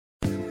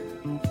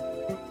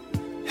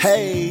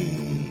Hey,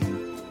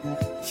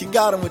 you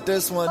got him with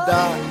this one,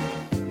 Doc.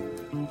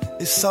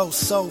 It's so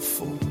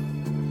soulful.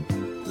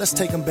 Let's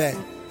take him back.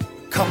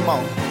 Come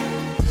on.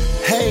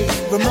 Hey,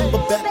 remember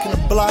back in the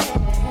block,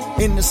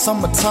 in the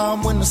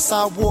summertime when the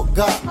sidewalk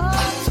got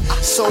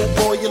so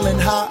boiling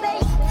hot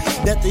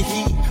that the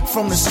heat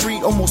from the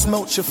street almost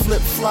melts your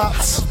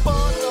flip-flops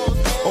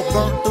or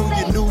burn through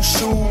your new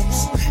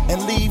shoes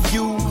and leave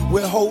you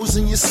with holes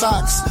in your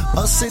socks.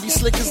 Us city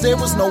slickers, there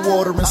was no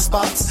watering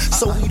spots,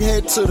 so we'd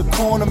head to the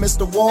corner.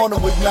 Mr. Warner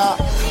would knock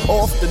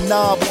off the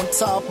knob on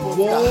top of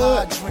the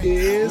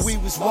hydrant. We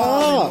was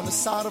riding on the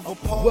side of a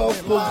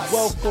Welcome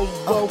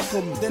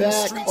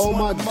back, all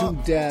my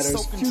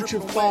doodadders, future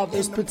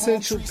fathers,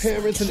 potential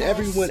parents, and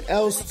everyone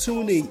else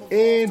tuning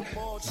in.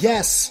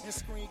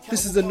 Yes,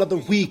 this is another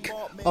week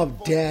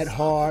of Dad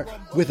Hard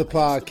with a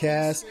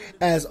podcast.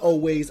 As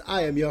always,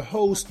 I am your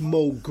host,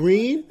 Mo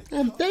Green,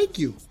 and thank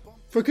you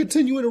for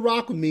continuing to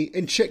rock with me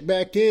and check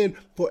back in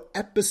for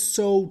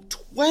episode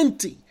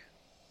 20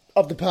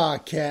 of the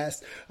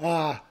podcast.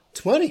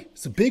 20,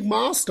 it's a big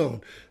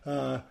milestone.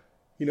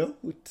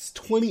 It's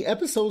 20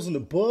 episodes in the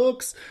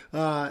books.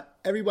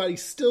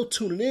 Everybody's still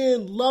tuning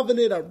in, loving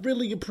it. I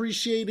really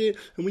appreciate it.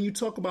 And when you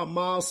talk about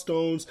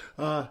milestones,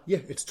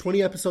 it's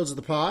 20 episodes of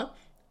the pod,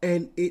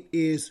 and it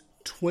is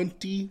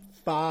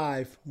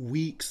 25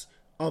 weeks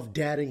of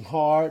dadding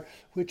hard,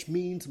 which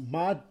means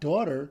my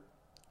daughter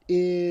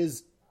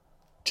is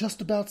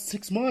just about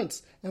 6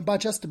 months. And by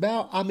just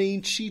about, I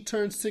mean she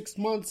turned 6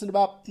 months in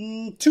about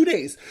 2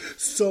 days.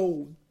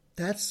 So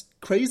that's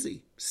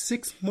crazy.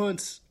 6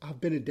 months I've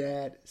been a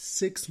dad.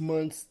 6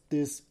 months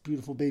this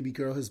beautiful baby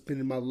girl has been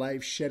in my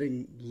life,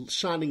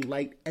 shining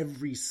light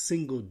every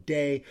single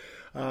day.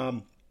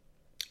 And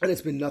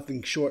it's been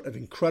nothing short of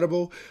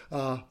incredible.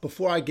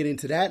 Before I get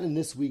into that and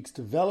this week's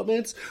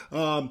developments,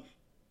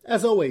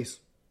 as always,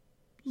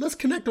 let's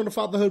connect on the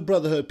fatherhood,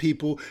 brotherhood,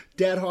 people.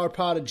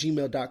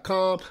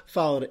 dadhardpod@gmail.com.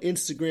 Follow the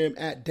Instagram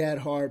at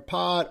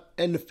dadhardpod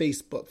and the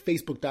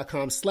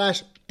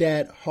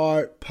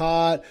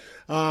Facebook.com/dadhardpod.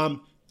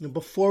 And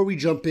before we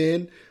jump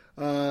in,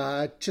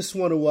 I just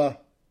want to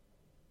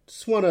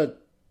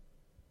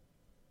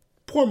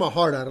pour my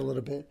heart out a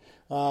little bit.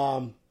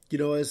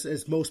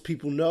 As most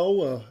people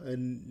know,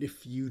 and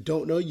if you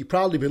don't know, you've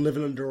probably been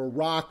living under a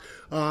rock.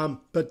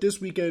 But this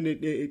weekend,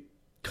 it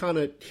kind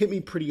of hit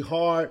me pretty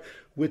hard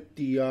with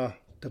the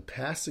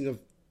passing of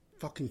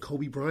fucking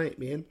Kobe Bryant,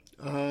 man.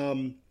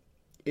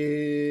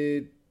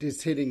 It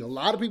is hitting a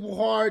lot of people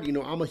hard.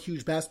 I'm a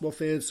huge basketball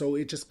fan, so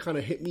it just kind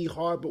of hit me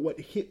hard. But what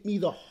hit me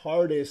the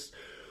hardest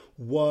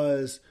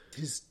was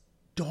his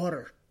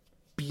daughter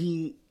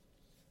being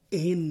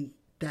in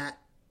that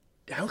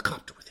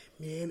helicopter with him,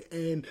 man.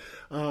 And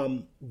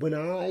when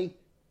I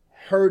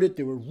heard it,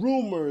 there were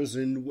rumors,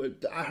 and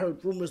I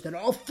heard rumors that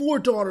all 4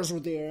 daughters were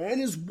there, and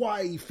his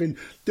wife, and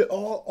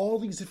all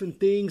these different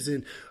things.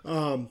 And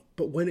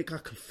but when it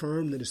got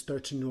confirmed that his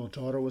 13-year-old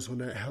daughter was on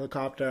that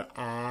helicopter,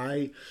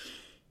 I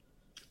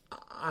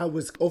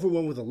was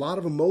overwhelmed with a lot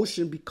of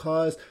emotion,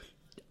 because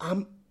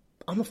I'm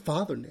a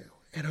father now,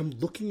 and I'm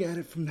looking at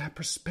it from that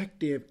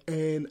perspective,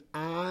 and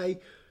I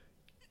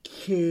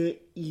can't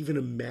even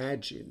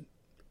imagine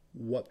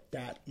what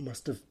that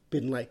must have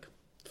been like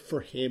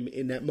for him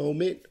in that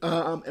moment.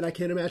 And I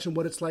can't imagine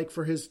what it's like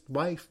for his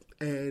wife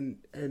and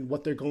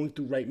what they're going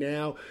through right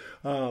now.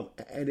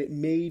 And it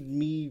made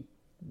me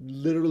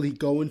literally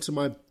go into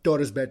my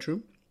daughter's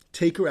bedroom,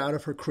 take her out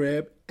of her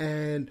crib,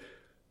 and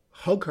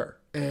hug her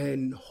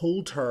and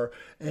hold her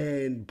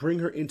and bring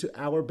her into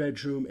our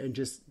bedroom and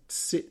just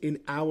sit in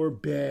our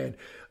bed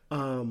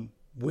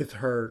with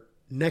her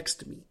next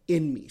to me,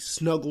 in me,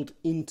 snuggled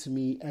into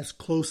me as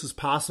close as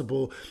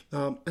possible.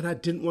 And I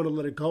didn't want to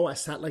let her go. I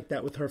sat like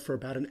that with her for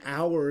about an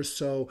hour or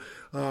so.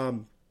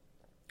 And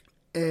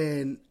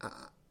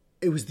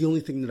it was the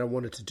only thing that I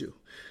wanted to do.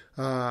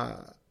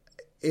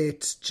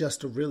 It's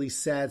just a really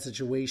sad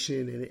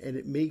situation, and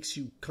it makes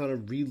you kind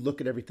of relook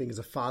at everything as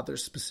a father,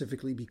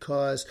 specifically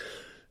because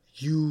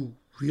you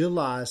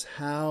realize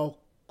how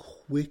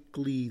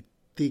quickly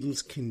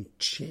things can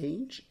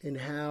change and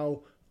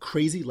how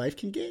crazy life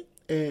can get.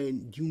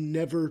 And you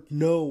never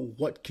know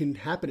what can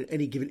happen at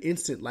any given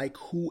instant. Like,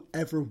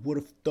 whoever would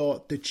have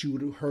thought that you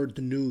would have heard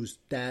the news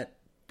that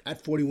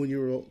at 41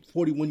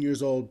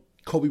 years old,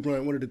 Kobe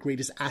Bryant, one of the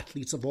greatest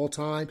athletes of all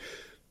time,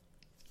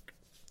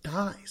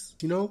 dies,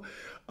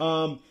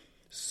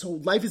 So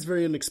life is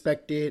very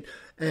unexpected.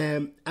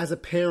 And as a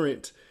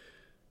parent,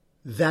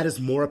 that is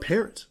more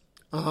apparent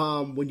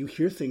when you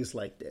hear things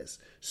like this.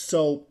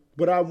 So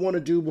what I want to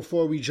do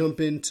before we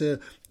jump into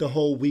the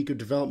whole week of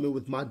development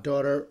with my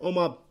daughter, all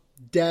my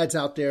dads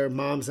out there,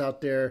 moms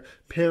out there,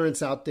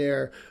 parents out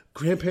there,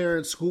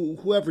 grandparents,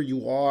 whoever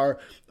you are,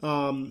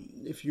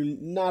 if you're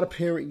not a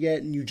parent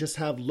yet and you just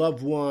have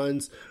loved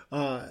ones,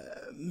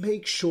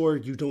 make sure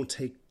you don't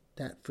take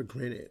that for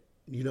granted.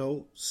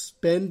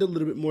 Spend a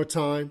little bit more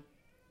time,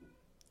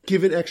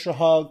 give an extra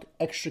hug,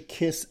 extra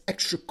kiss,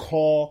 extra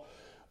call.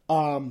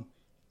 Do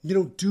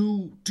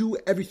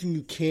everything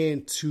you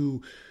can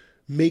to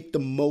make the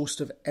most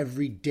of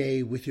every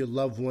day with your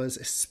loved ones,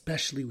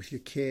 especially with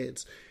your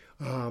kids,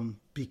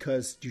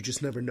 because you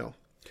just never know.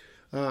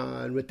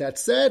 And with that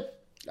said,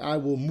 I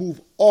will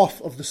move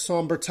off of the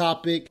somber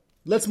topic.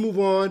 Let's move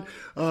on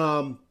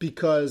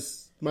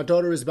because my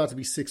daughter is about to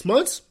be 6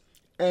 months,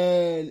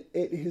 and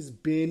it has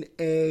been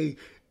a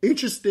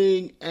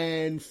interesting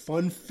and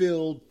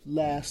fun-filled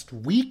last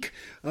week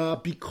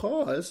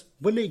because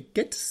when they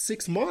get to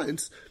 6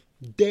 months,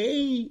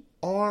 they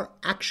are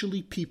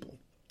actually people.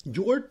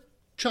 Your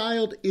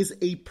child is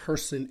a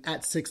person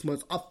at 6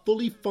 months,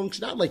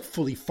 not like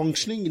fully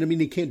functioning, you know what I mean?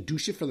 They can't do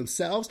shit for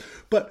themselves,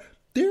 but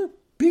they're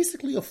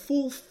basically a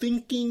full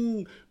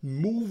thinking,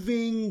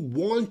 moving,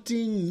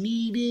 wanting,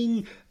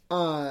 needing,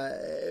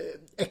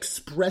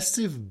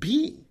 expressive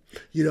being.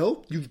 You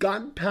know, you've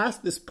gotten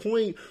past this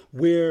point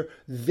where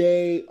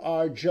they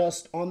are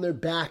just on their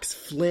backs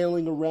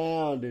flailing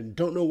around and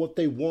don't know what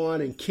they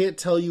want and can't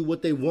tell you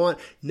what they want.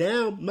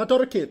 Now, my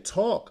daughter can't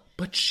talk,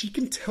 but she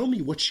can tell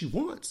me what she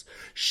wants.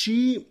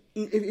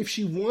 If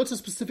she wants a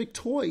specific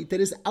toy that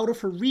is out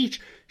of her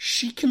reach,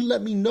 she can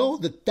let me know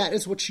that that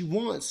is what she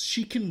wants.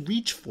 She can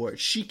reach for it.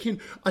 She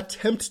can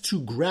attempt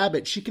to grab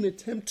it. She can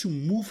attempt to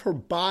move her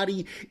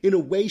body in a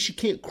way. She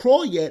can't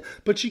crawl yet,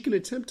 but she can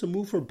attempt to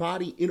move her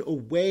body in a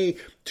way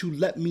to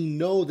let me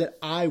know that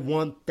I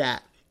want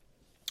that.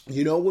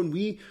 You know, when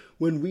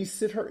we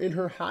sit her in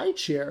her high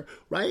chair,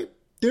 right?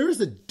 There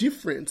is a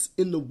difference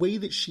in the way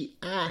that she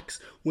acts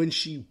when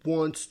she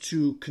wants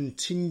to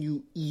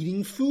continue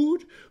eating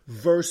food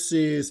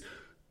versus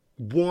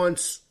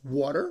wants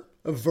water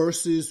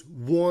versus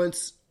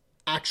wants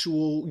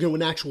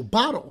an actual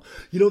bottle.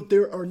 You know,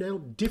 there are now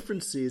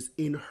differences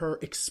in her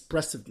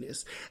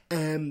expressiveness,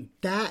 and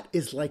that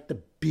is like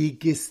the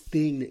biggest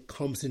thing that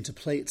comes into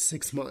play at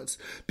 6 months,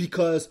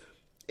 because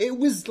it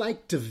was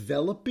like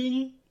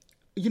developing.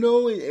 You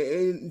know,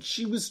 and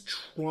she was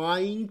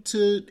trying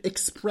to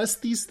express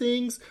these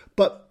things,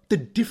 but the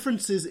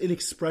differences in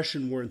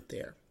expression weren't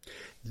there.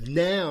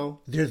 Now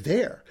they're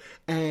there,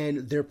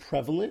 and they're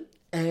prevalent,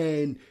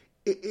 and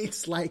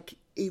it's like,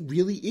 it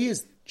really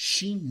is.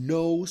 She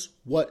knows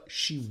what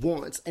she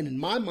wants. And in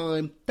my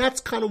mind,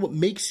 that's kind of what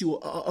makes you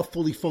a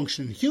fully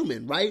functioning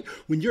human, right?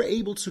 When you're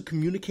able to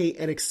communicate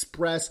and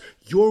express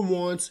your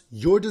wants,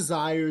 your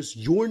desires,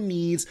 your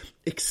needs,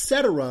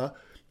 etc.,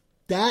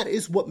 that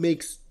is what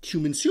makes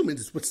humans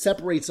humans. It's what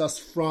separates us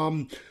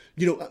from,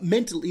 you know,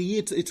 mentally.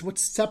 It's what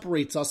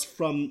separates us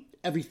from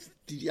every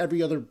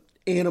other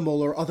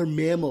animal or other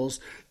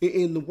mammals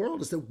in the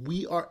world, is that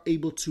we are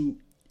able to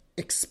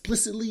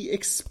explicitly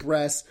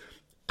express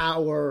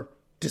our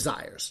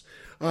desires.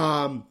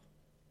 And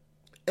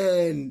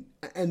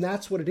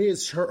that's what it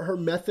is. Her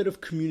method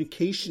of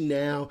communication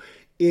now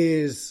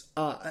is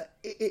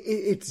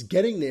it's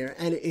getting there,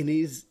 and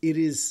it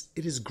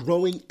is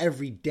growing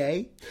every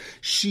day.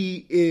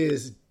 She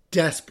is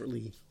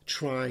desperately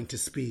trying to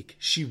speak.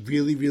 She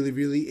really, really,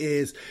 really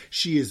is.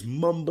 She is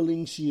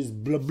mumbling. She is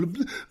blah, blah,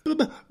 blah, blah,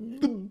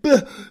 blah,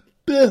 blah,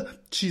 blah.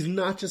 She's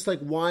not just like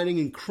whining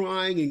and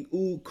crying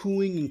and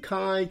cooing and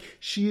cawing.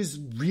 She is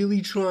really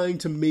trying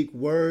to make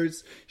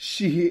words.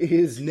 She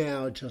is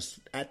now just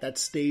at that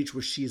stage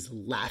where she is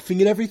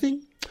laughing at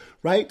everything.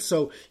 Right?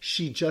 So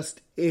she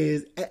just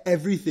is,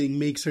 everything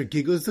makes her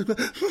giggle.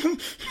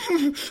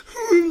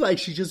 Like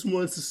she just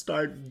wants to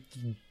start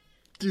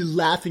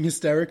laughing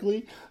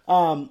hysterically.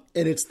 And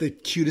it's the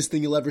cutest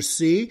thing you'll ever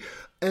see.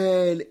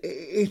 And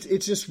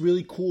it's just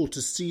really cool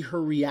to see her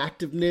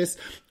reactiveness,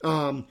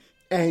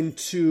 and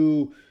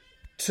to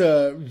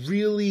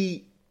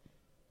really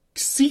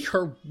see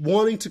her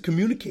wanting to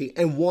communicate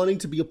and wanting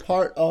to be a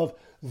part of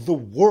the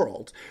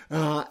world,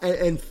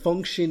 and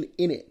function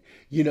in it,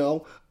 you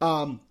know?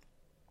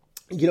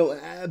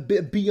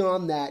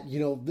 Beyond that, you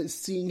know,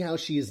 seeing how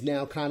she has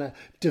now kind of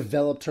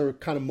developed her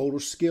kind of motor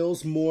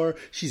skills more.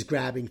 She's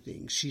grabbing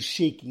things. She's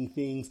shaking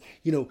things.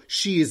 You know,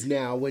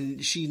 when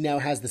she now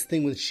has this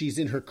thing when she's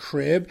in her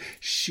crib,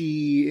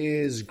 she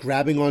is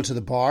grabbing onto the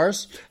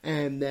bars.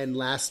 And then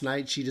last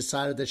night she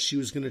decided that she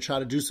was going to try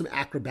to do some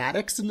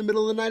acrobatics in the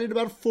middle of the night at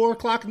about 4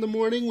 o'clock in the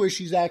morning, where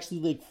she's actually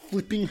like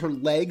flipping her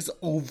legs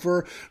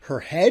over her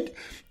head.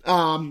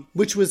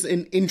 Which was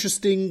an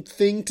interesting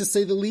thing, to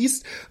say the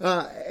least.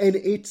 And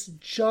it's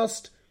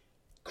just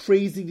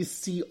crazy to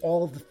see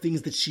all of the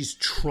things that she's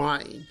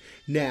trying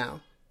now.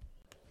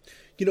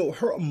 You know,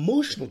 her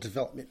emotional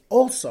development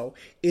also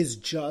is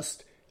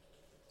just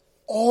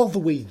all the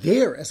way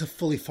there as a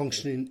fully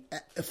functioning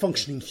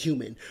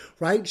human,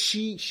 right?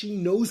 She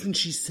knows when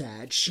she's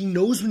sad. She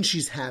knows when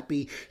she's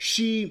happy.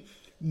 She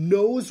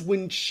knows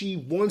when she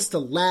wants to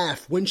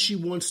laugh, when she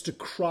wants to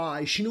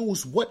cry. She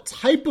knows what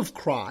type of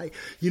cry.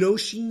 You know,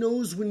 she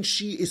knows when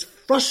she is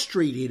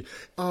frustrated.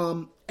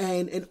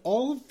 And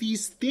all of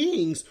these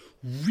things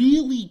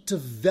really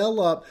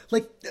develop,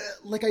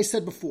 like I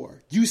said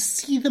before, you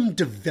see them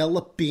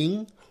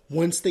developing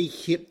once they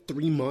hit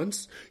 3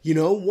 months. You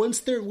know, once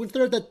they're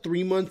at that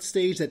 3-month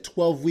stage, that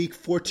 12-week,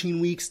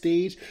 14-week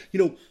stage,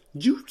 you know,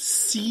 you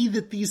see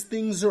that these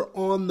things are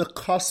on the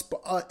cusp,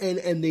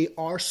 and they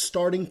are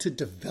starting to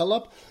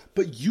develop.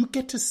 but you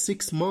get to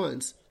 6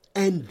 months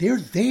and they're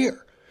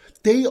there.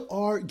 They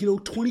are,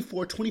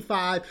 24,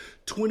 25,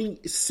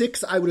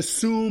 26, I would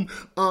assume,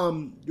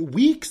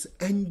 weeks,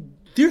 and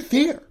they're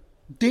there.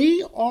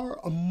 They are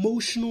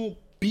emotional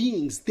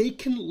beings. They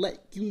can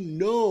let you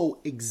know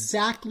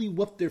exactly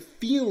what they're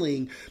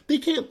feeling. They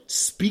can't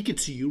speak it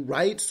to you,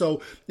 right?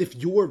 So if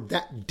you're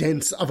that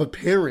dense of a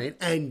parent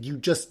and you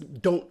just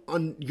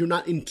you're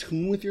not in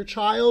tune with your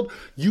child,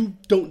 you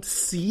don't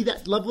see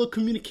that level of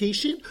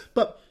communication.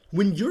 But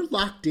when you're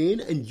locked in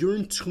and you're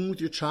in tune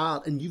with your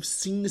child and you've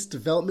seen this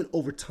development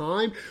over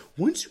time,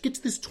 once you get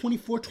to this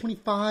 24,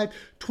 25,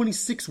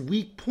 26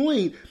 week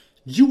point,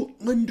 you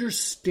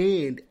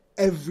understand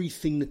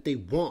everything that they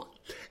want.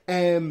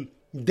 And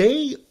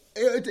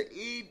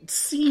it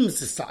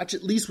seems as such,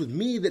 at least with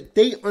me, that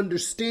they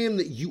understand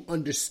that you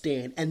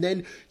understand. And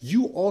then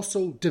you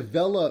also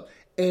develop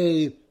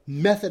a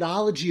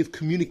methodology of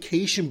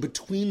communication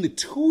between the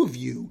two of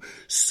you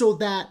so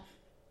that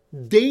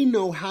they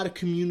know how to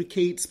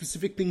communicate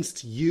specific things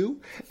to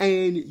you,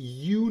 and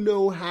you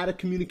know how to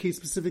communicate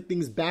specific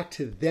things back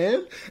to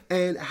them,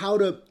 and how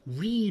to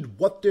read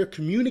what they're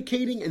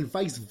communicating, and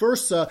vice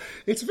versa.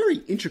 It's a very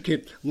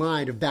intricate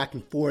line of back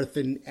and forth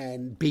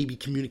and baby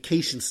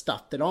communication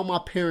stuff that all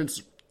my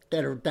parents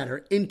that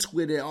are into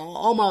it,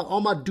 all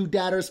my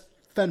doodadders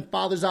and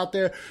fathers out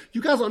there,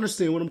 you guys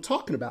understand what I'm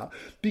talking about,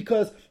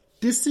 because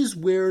this is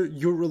where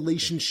your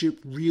relationship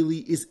really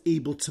is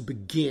able to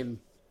begin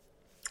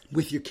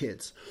with your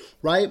kids,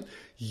 right?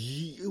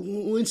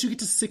 Once you get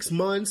to 6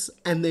 months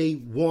and they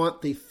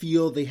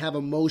feel, they have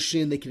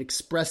emotion, they can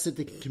express it,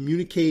 they can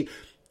communicate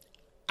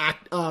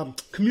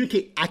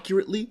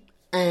accurately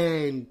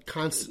and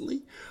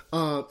constantly,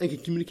 and can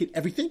communicate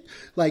everything.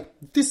 Like,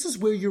 this is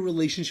where your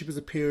relationship as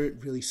a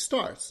parent really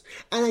starts.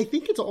 And I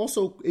think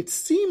it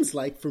seems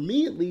like, for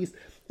me at least,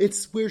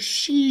 it's where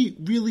she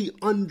really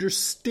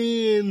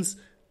understands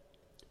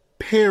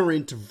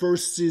parent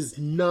versus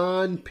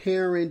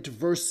non-parent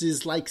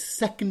versus like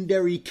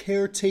secondary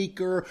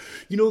caretaker.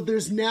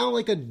 There's now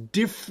like a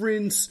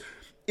difference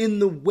in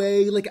the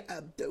way,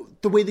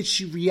 the way that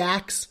she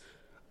reacts.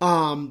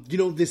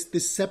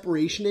 This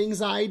separation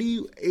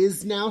anxiety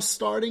is now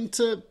starting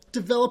to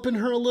develop in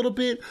her a little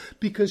bit,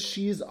 because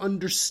she's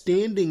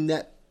understanding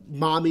that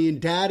mommy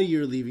and daddy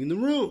are leaving the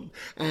room.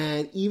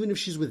 And even if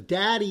she's with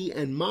daddy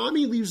and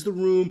mommy leaves the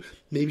room,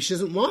 maybe she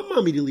doesn't want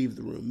mommy to leave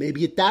the room.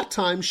 Maybe at that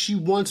time she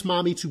wants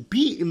mommy to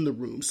be in the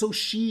room. So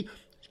she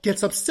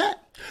gets upset.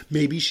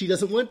 Maybe she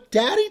doesn't want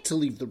daddy to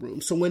leave the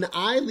room. So when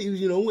I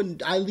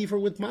leave her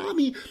with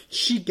mommy,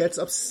 she gets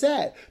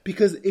upset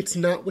because it's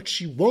not what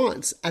she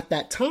wants at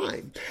that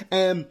time.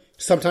 And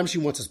sometimes she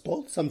wants us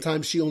both.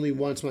 Sometimes she only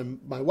wants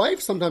my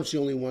wife. Sometimes she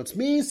only wants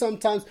me.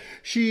 Sometimes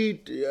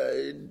she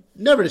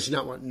never does she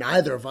not want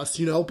neither of us,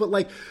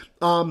 but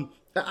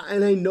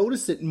and I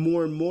notice it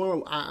more and more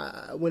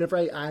whenever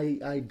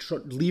I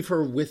leave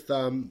her with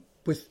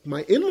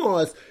my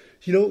in-laws.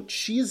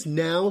 She is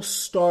now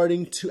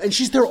starting to, and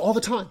she's there all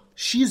the time.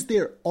 She is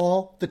there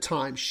all the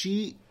time.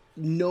 She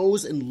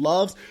knows and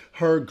loves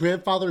her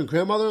grandfather and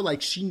grandmother,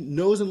 like she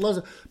knows and loves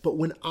it. But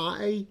when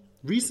I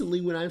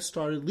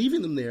started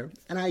leaving them there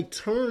and I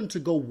turn to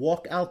go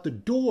walk out the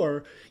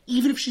door,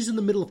 even if she's in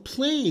the middle of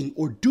playing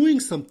or doing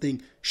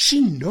something,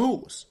 she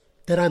knows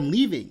that I'm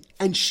leaving,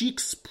 and she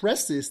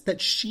expresses that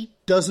she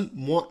doesn't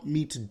want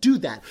me to do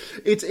that.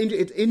 It's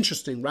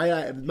interesting,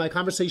 right? My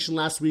conversation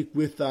last week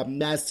with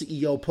NAS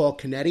CEO Paul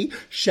Canetti,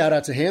 shout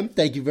out to him.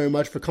 Thank you very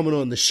much for coming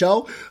on the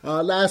show.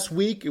 Last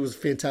week, it was a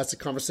fantastic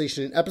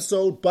conversation and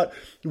episode, but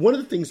one of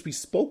the things we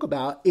spoke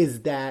about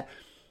is that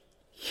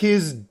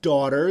his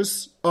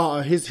daughters,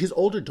 his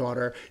older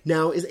daughter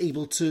now is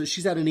able to,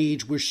 she's at an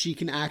age where she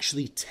can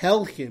actually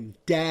tell him,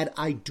 Dad,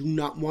 I do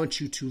not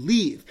want you to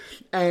leave.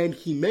 And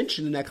he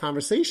mentioned in that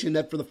conversation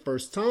that for the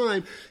first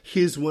time,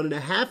 his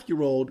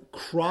 1.5-year-old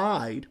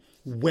cried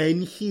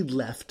when he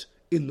left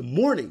in the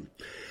morning.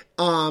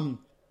 And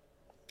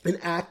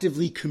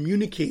actively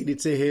communicated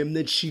to him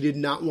that she did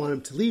not want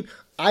him to leave.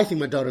 I think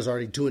my daughter's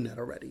already doing that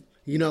already.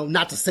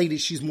 Not to say that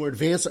she's more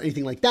advanced or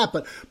anything like that,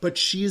 but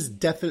she is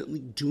definitely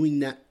doing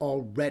that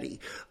already.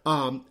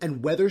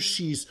 And whether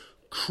she's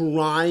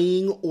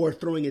crying or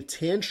throwing a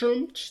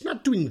tantrum, she's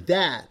not doing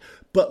that.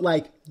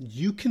 But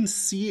you can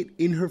see it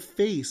in her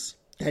face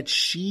that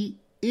she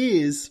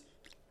is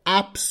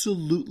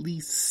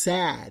absolutely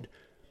sad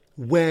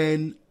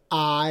when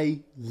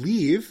I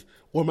leave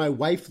or my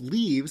wife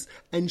leaves,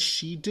 and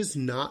she does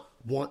not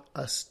want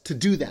us to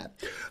do that.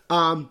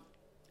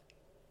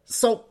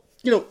 So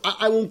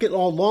I won't get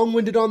all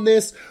long-winded on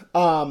this,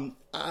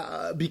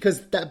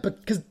 because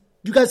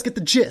you guys get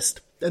the gist.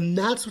 And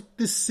that's what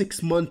this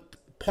 6-month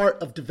part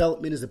of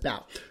development is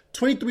about.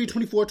 23,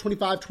 24,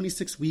 25,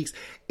 26 weeks.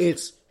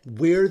 It's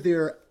where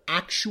their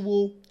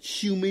actual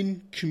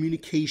human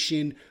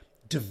communication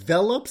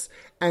develops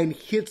and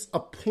hits a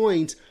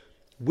point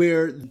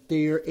where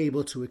they're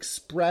able to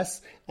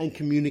express and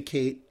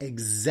communicate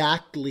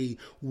exactly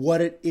what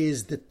it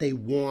is that they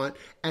want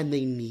and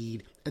they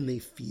need and they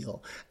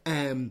feel.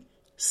 And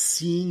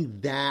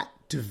seeing that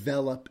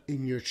develop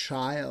in your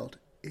child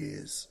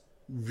is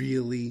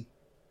really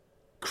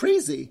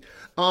crazy.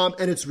 And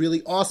it's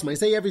really awesome. I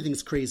say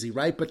everything's crazy,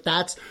 right? But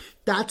that's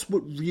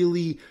what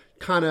really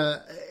kind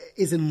of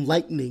is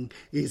enlightening,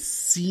 is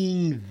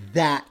seeing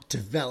that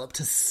develop,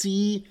 to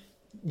see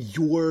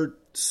your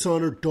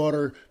son or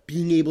daughter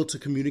being able to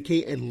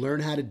communicate and learn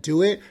how to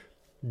do it.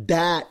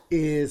 That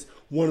is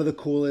one of the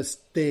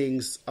coolest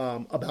things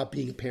about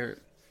being a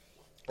parent.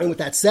 And with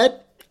that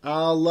said,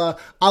 I'll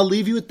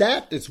leave you with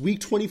that. It's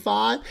week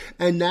 25,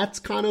 and that's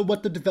kind of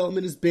what the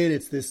development has been.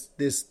 It's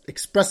this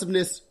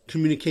expressiveness,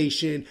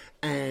 communication,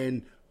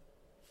 and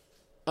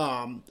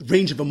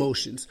range of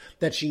emotions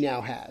that she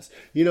now has.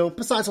 You know,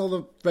 besides all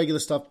the regular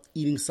stuff,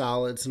 eating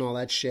solids and all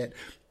that shit.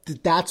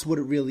 That's what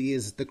it really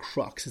is, the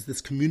crux, is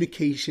this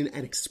communication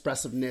and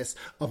expressiveness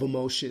of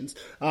emotions.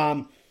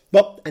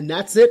 And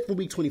that's it for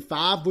week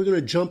 25. We're going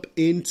to jump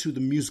into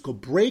the musical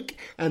break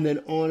and then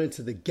on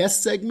into the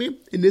guest segment.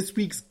 In this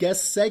week's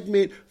guest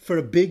segment for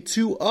the Big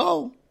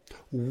 2-0,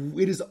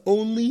 it is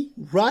only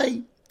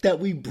right that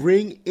we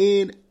bring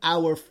in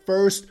our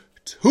first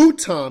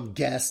two-time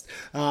guest.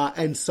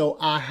 And so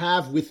I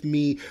have with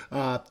me,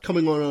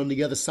 coming on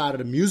the other side of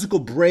the musical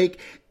break,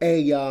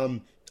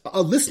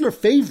 a listener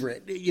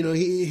favorite. You know,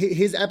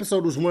 his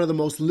episode was one of the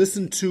most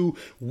listened to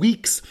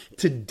weeks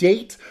to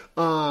date.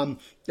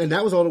 And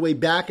that was all the way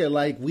back at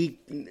like week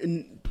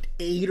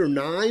 8 or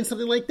 9,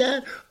 something like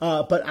that.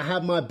 But I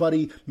have my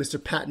buddy,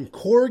 Mr. Patton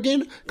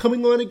Corrigan,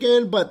 coming on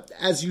again. But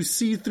as you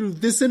see through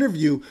this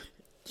interview,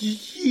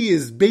 he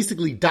is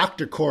basically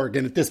Dr.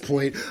 Corrigan at this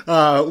point,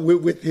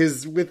 with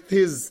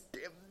his,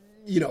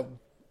 you know,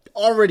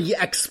 already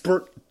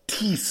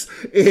expertise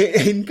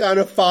in kind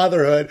of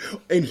fatherhood.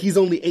 And he's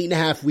only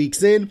 8.5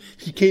 weeks in.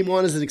 He came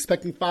on as an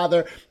expecting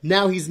father.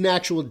 Now he's an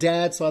actual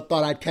dad, so I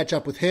thought I'd catch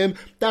up with him.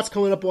 That's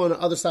coming up on the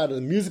other side of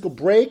the musical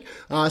break.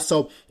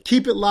 So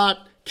keep it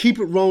locked, keep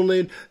it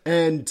rolling,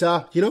 and,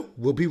 you know,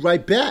 we'll be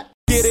right back.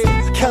 Get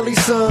it, Cali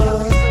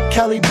sun,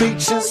 Cali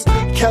beaches,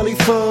 Cali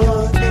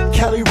fun,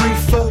 Cali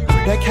reefer.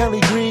 That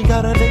Cali green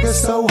got a nigga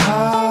so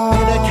high,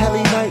 and that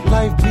Cali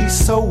nightlife be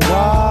so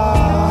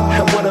wild.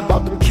 And what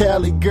about them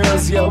Cali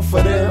girls, yo?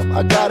 For them,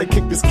 I gotta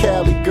kick this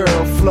Cali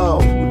girl flow.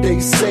 They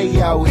say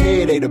out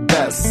here they the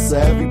best, so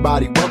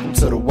everybody welcome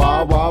to the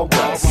Wild Wild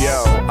West.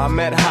 Yo, I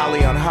met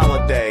Holly on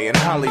holiday in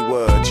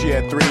Hollywood. She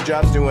had 3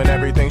 jobs doing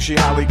everything she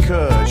Holly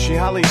could. She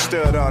Holly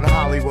stood on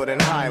Hollywood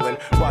and Highland,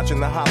 watching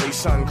the Holly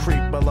sun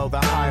creep below the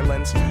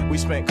highlands. We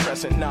spent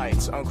crescent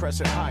nights on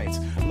Crescent Heights,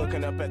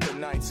 looking up at the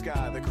night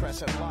sky, the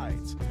crescent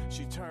lights.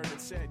 She turned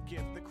and said,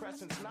 "Gift, the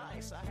crescent's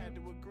nice." I had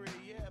to agree,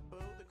 yeah, boo,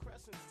 the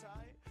crescent's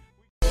tight.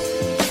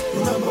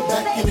 Remember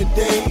back in the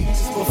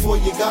days before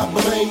you got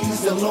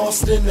blazed and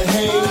lost in the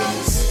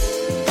haze.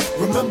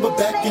 Remember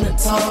back in the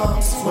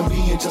times when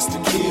being just a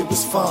kid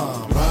was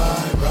fun.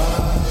 Right.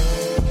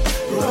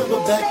 Remember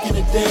back in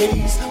the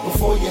days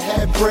before you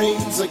had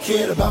brains or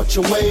cared about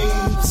your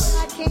ways.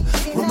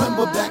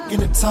 Remember back in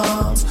the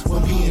times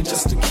when being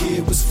just a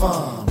kid was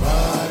fun.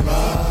 Right.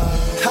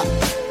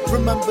 Ha.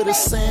 Remember the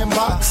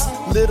sandbox,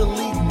 Little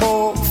League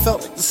ball,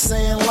 felt like the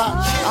Sandlot.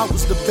 I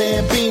was the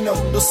Bambino,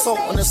 the Salt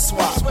and the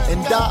Swap.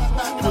 And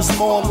Doc was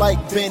more like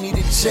Benny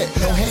the Jet.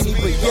 No Henny,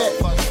 but yet,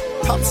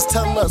 Pops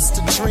tell us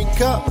to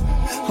drink up.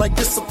 Like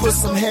this will put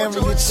some hair in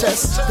your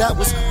chest. That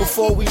was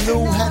before we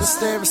knew how to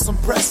stare at some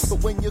breasts.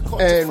 But when you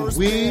caught and the first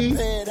we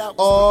bad,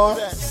 are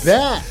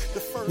back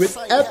with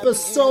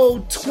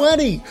episode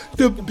 20,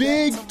 the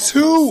Big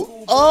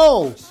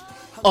 2-0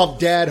 of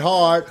Dad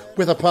Hard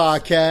with a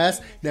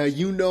podcast. Now,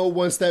 you know,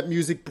 once that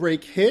music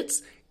break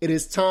hits, it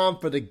is time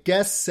for the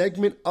guest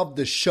segment of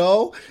the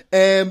show.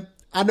 And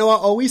I know I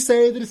always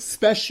say that it's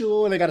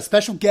special and I got a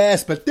special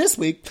guest, but this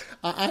week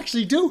I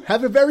actually do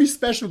have a very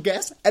special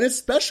guest, and it's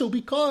special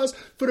because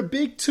for the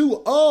Big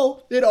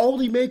 2-0, it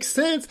only makes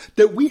sense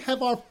that we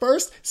have our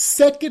first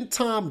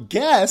second-time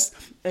guest.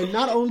 And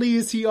not only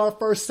is he our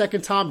first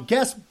second-time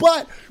guest,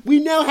 but we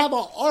now have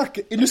an arc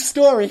in the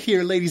story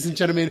here, ladies and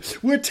gentlemen.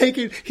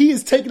 He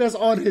is taking us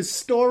on his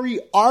story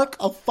arc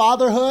of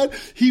fatherhood.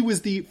 He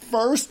was the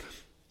first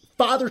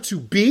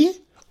father-to-be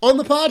on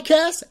the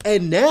podcast,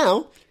 and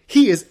now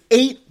he is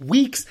 8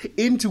 weeks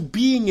into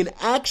being an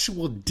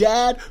actual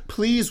dad.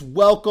 Please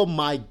welcome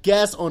my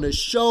guest on the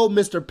show,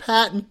 Mr.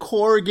 Patton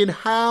Corrigan.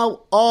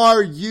 How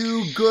are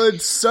you, good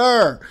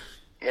sir?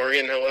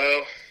 Morgan,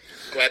 hello.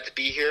 Glad to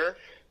be here.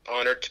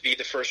 Honored to be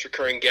the first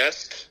recurring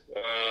guest.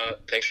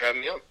 Thanks for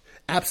having me on.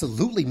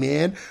 Absolutely,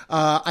 man.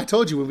 I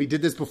told you when we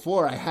did this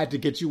before, I had to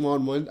get you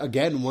on one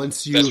again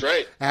once you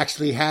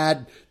actually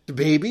had the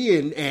baby,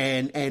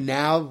 and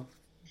now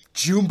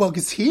Junebug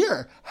is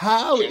here.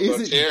 How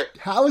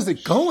is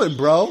it going,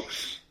 bro?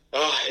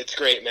 Oh, it's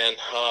great, man.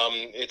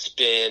 It's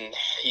been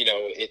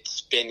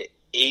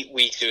 8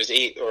 weeks. It was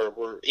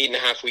we're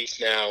 8.5 weeks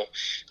now.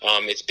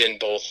 It's been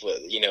both,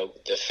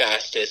 the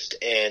fastest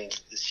and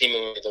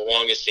seemingly the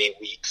longest 8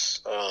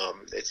 weeks.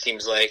 It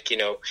seems like,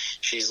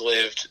 she's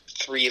lived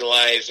 3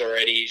 lives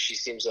already. She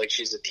seems like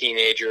she's a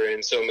teenager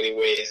in so many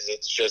ways.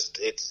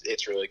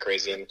 It's really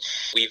crazy. And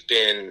we've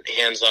been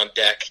hands on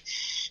deck,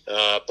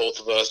 both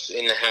of us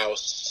in the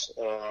house,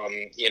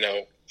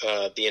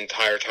 the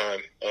entire time,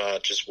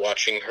 just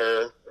watching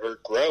her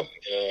grow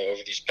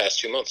over these past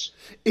 2 months.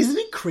 Isn't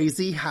it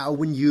crazy how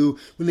when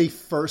they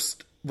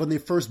first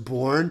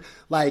born,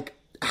 like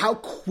how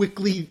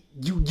quickly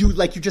you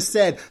like you just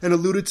said and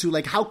alluded to,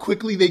 like how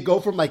quickly they go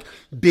from like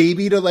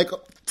baby to like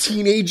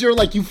teenager,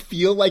 like you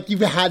feel like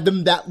you've had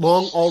them that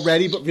long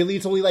already, but really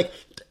it's only like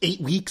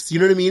 8 weeks, you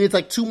know what I mean? It's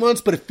like 2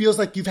 months, but it feels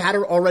like you've had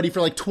her already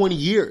for like 20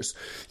 years.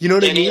 You know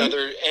what I mean?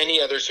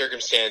 Any other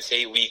circumstance,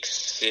 8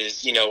 weeks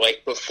is,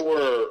 like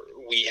before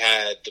we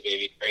had the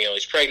baby during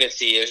Ellie's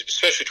pregnancy,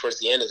 especially towards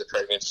the end of the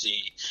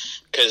pregnancy,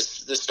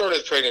 because the start of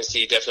the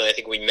pregnancy, definitely, I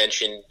think we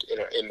mentioned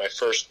in my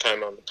first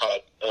time on the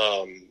pod,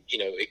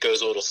 it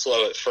goes a little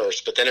slow at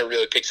first, but then it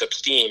really picks up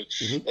steam,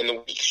 and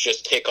the weeks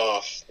just tick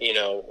off,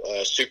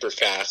 super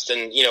fast.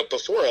 And,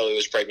 before Ellie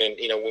was pregnant,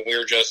 when we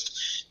were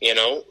just,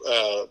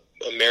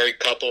 a married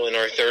couple in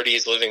our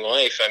 30s living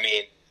life, I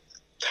mean,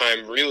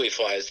 time really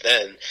flies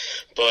then.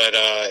 But,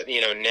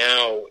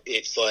 now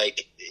it's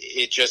like,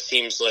 it just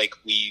seems like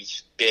we've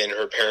been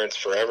her parents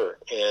forever.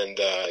 And,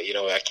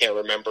 I can't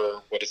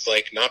remember what it's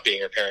like not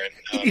being her parent.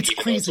 It's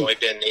even crazy. Though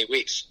it's only been 8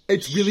 weeks.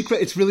 It's really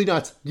crazy. It's really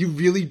nuts. You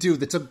really do.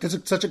 That's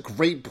such a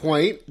great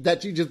point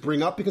that you just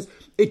bring up, because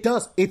it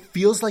does. It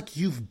feels like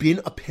you've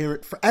been a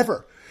parent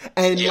forever.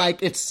 And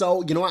like, it's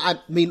so, I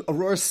mean,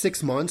 Aurora's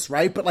 6 months,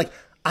 right? But like,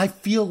 I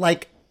feel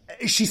like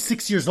she's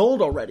 6 years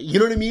old already. You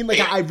know what I mean? Like,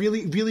 I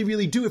really, really,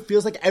 really do. It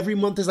feels like every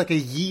month is like a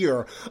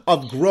year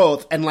of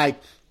growth. And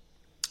like,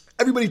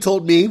 everybody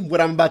told me what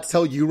I'm about to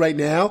tell you right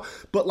now,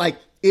 but like,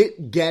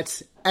 it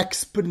gets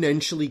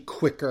exponentially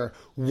quicker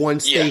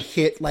once they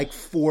hit like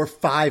 4 or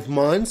 5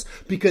 months,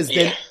 because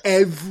then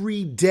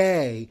every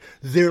day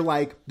they're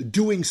like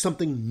doing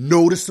something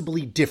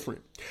noticeably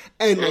different.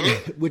 And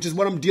which is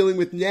what I'm dealing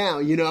with now,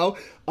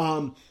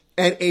 and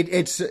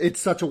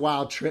it's such a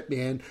wild trip,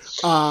 man.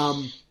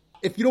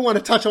 If you don't want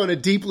to touch on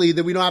it deeply,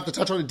 then we don't have to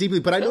touch on it deeply.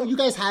 But I know you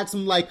guys had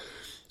some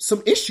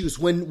issues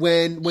when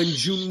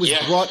June was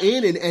brought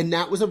in, and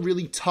that was a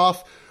really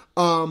tough.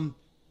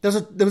 There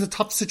was a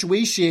tough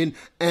situation.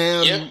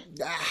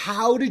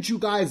 How did you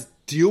guys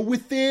deal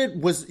with it?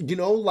 Was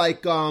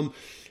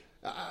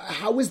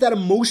how was that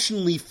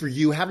emotionally for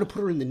you, having to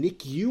put her in the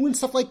NICU and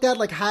stuff like that?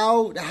 Like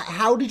how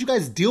did you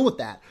guys deal with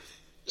that?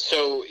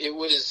 So it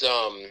was.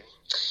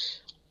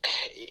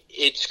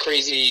 It's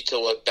crazy to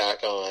look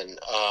back on.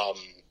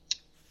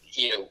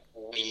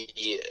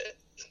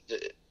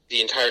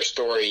 The entire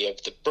story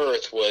of the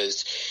birth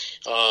was,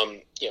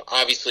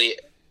 obviously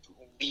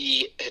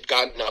we had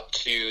gotten up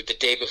to the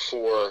day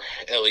before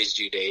Ellie's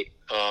due date,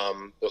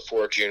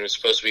 before June was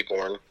supposed to be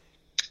born.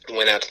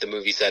 Went out to the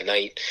movies that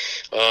night,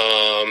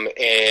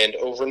 and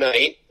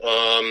overnight,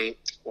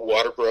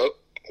 water broke,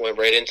 went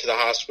right into the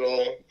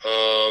hospital,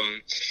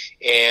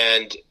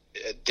 and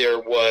there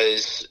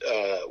was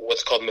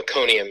what's called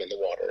meconium in the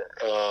water.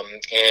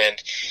 And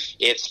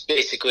it's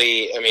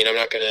basically, I mean, I'm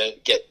not going to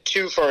get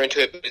too far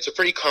into it, but it's a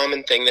pretty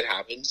common thing that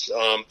happens.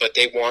 But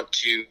they want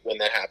to, when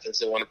that happens,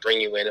 they want to bring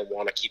you in and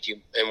want to keep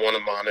you and want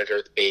to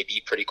monitor the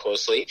baby pretty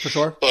closely. For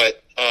sure.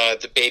 But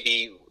the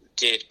baby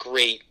did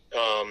great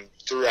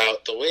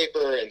throughout the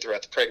labor and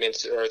throughout the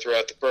pregnancy, or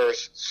throughout the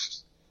birth.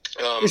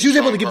 She was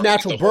able to give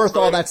natural birth,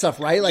 all that stuff,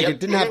 right? Like, it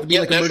didn't have to be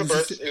like natural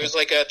emergency. birth. It was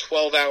like a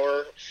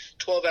 12-hour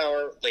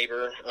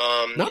labor.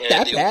 Not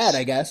that bad,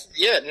 I guess.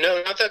 Yeah,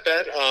 no, not that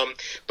bad.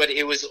 But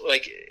it was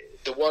like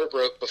the water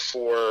broke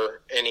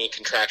before any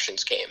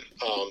contractions came.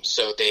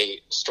 So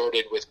they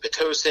started with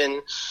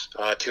Pitocin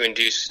to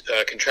induce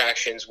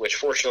contractions, which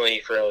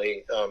fortunately for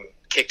Ellie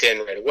kicked in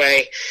right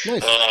away.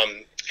 Nice.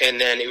 And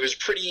then it was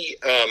pretty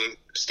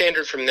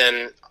standard from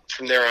there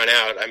on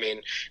out. I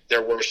mean,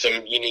 there were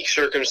some unique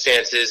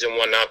circumstances and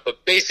whatnot,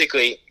 but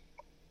basically,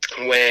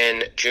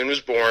 when June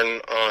was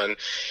born on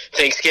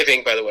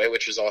Thanksgiving, by the way,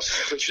 which is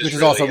also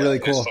really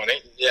cool. It was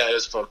funny. Yeah, it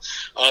was fun.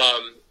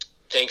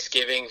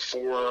 Thanksgiving,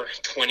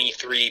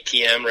 4:23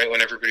 p.m., right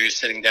when everybody was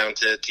sitting down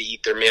to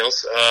eat their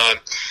meals.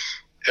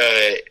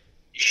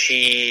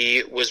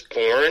 She was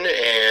born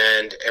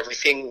and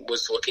everything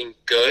was looking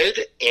good,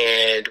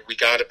 and we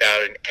got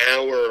about an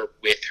hour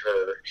with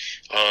her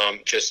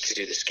just to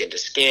do the skin to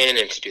skin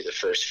and to do the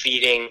first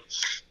feeding.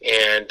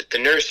 And the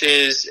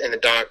nurses and the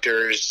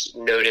doctors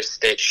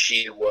noticed that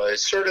she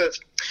was sort of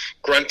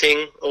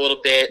grunting a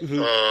little bit,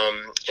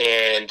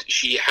 and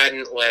she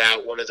hadn't let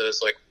out one of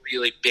those like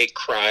really big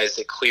cries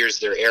that clears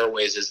their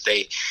airways as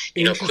they,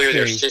 clear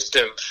their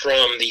system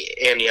from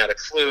the amniotic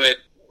fluid.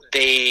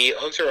 they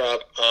hooked her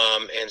up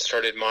and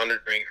started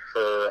monitoring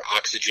her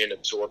oxygen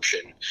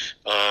absorption.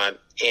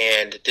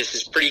 And this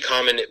is pretty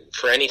common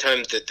for any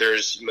time that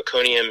there's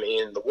meconium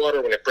in the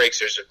water. When it breaks,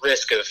 there's a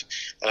risk of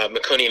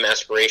meconium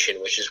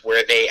aspiration, which is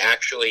where they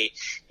actually,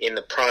 in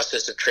the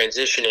process of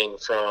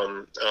transitioning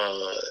from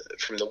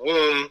the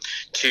womb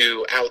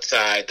to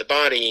outside the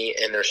body,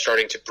 and they're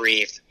starting to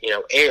breathe,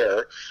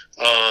 air,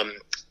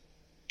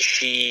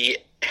 she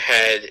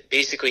had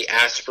basically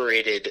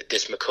aspirated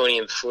this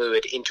meconium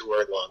fluid into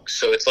her lungs.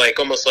 So it's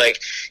almost like,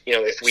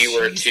 if we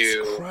were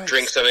to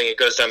drink something, it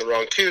goes down the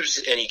wrong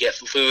tubes and you get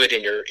fluid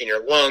in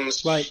your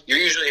lungs, right. You're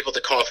usually able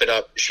to cough it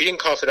up. She didn't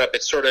cough it up.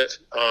 It sort of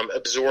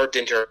absorbed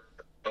into her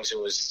lungs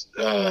and was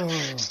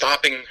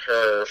stopping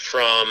her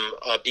from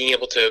being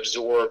able to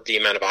absorb the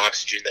amount of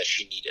oxygen that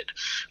she needed.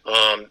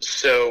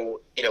 So,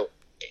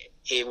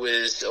 it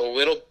was a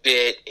little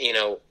bit,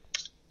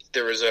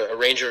 there was a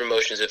range of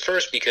emotions at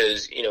first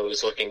because, it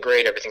was looking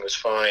great. Everything was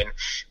fine.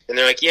 And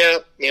they're like, yeah,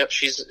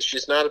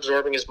 she's not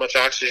absorbing as much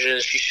oxygen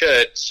as she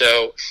should.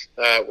 So,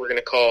 we're going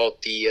to call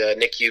the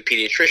NICU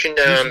pediatrician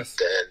down. Jesus.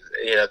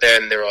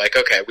 Then they were like,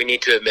 okay, we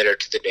need to admit her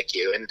to the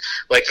NICU. And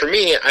for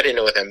me, I didn't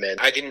know what that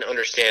meant. I didn't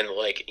understand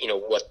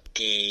what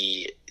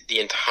the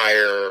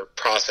entire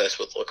process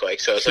would look like.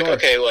 So I was like,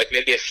 okay,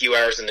 maybe a few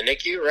hours in the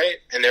NICU, right?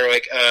 And they're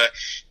like,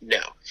 no.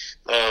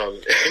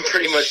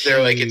 Pretty much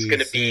they're like, it's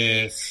going to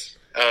be,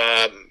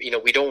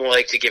 we don't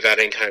like to give out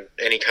any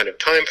kind of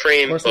time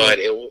frame, but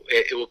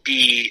it will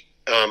be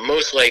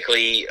most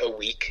likely a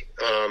week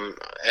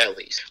at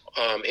least.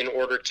 In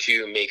order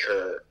to make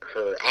her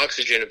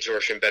oxygen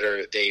absorption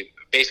better, they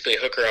basically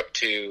hook her up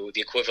to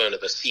the equivalent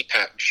of a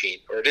CPAP machine,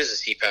 or it is a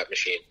CPAP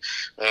machine,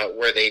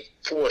 where they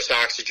force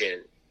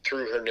oxygen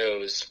through her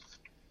nose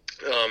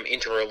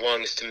into her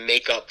lungs to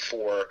make up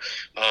for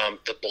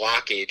the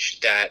blockage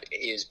that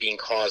is being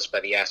caused by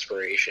the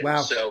aspiration.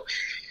 Wow.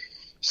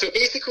 So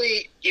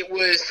basically, it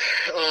was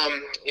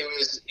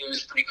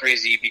pretty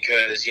crazy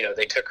because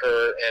they took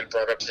her and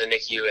brought her up to the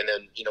NICU, and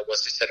then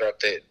once they set her up,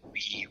 that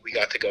we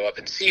got to go up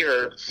and see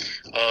her.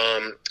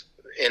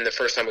 And the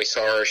first time we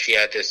saw her, she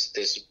had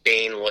this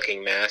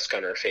Bane-looking mask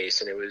on her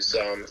face, and it was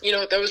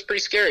that was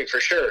pretty scary for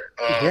sure.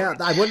 Yeah,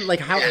 I wouldn't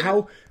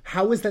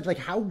how is that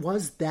how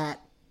was that?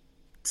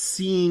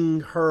 Seeing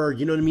her,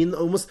 you know what I mean?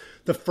 Almost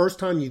the first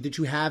time that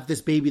you have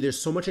this baby, there's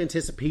so much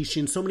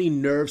anticipation, so many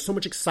nerves, so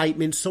much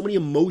excitement, so many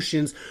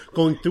emotions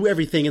going through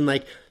everything.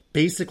 And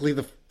basically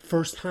the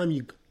first time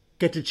you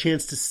get the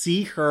chance to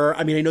see her,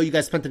 I mean, I know you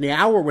guys spent an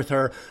hour with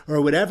her or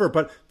whatever,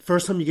 but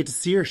first time you get to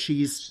see her,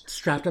 she's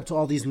strapped up to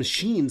all these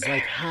machines.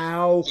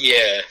 How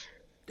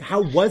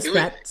was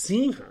that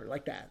seeing her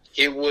like that?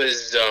 It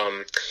was,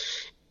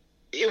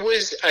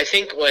 I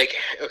think,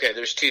 okay,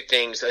 there's two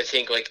things. I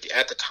think,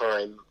 at the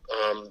time,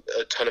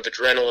 a ton of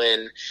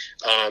adrenaline,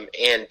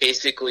 and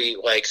basically,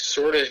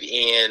 sort of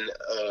in,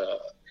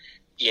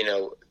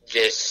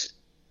 this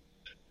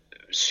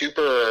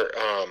super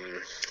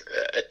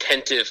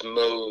attentive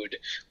mode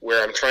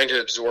where I'm trying to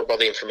absorb all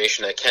the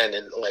information I can.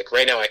 And,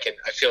 right now, I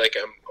feel like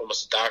I'm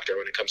almost a doctor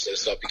when it comes to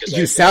this stuff. Because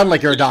you sound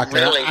like you're a doctor.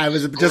 I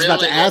was just about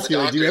to ask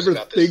you, do you ever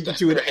think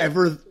that you would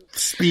ever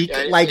speak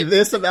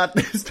this about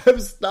this type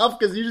of stuff?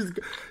 Because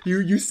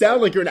you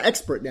sound like you're an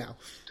expert now.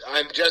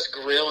 I'm just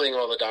grilling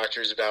all the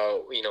doctors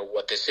about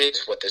what this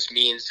is, what this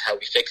means, how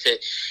we fix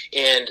it,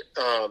 and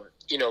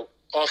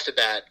off the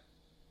bat,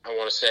 I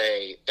want to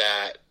say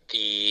that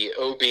the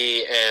OB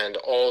and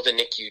all the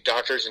NICU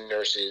doctors and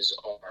nurses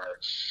are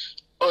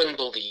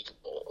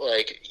unbelievable.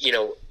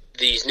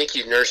 These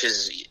NICU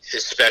nurses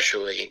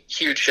especially,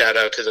 huge shout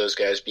out to those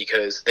guys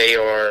because they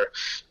are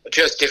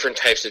just different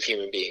types of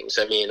human beings.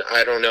 I mean,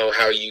 I don't know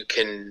how you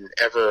can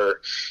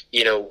ever,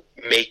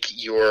 make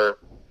your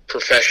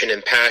profession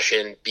and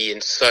passion be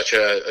in such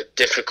a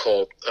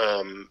difficult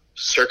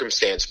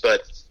circumstance,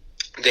 but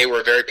they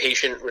were very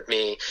patient with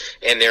me,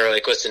 and they were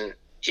like, listen,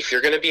 if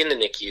you're going to be in the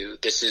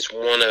NICU, this is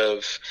one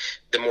of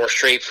the more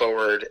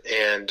straightforward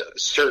and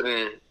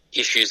certain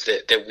issues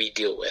that we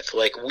deal with.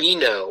 We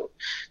know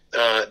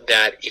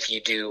that if you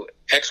do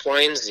X,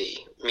 Y, and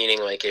Z, meaning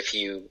if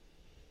you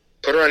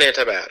put her on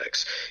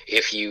antibiotics,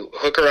 if you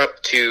hook her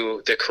up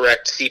to the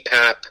correct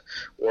CPAP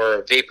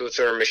or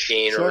vapotherm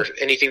machine or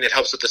anything that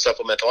helps with the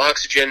supplemental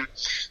oxygen,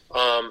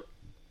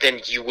 then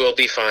you will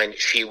be fine.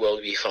 She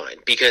will be fine,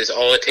 because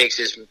all it takes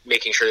is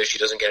making sure that she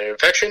doesn't get an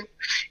infection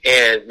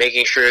and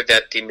making sure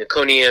that the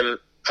meconium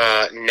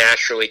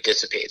naturally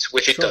dissipates,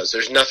 which it does.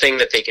 There's nothing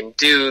that they can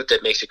do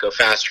that makes it go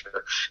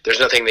faster. There's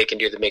nothing they can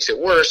do that makes it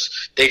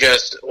worse. They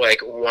just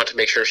want to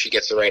make sure she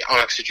gets the right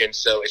oxygen.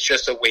 So it's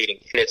just a waiting.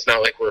 And it's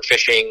not like we're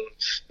fishing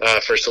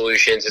for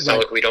solutions. It's not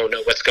like we don't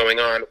know what's going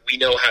on. We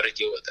know how to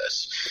deal with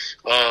this.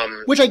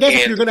 Which I guess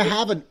if you're going to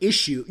have an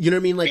issue, you know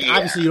what I mean?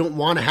 Obviously you don't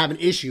want to have an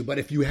issue, but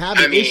if you have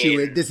an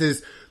issue, this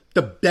is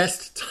the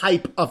best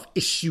type of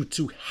issue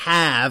to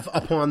have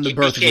upon the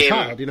birth of your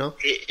child,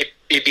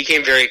 It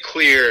became very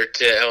clear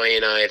to Ellie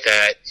and I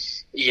that,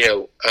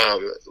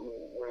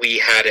 we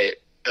had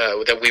it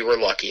that we were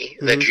lucky,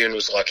 that June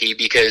was lucky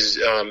because,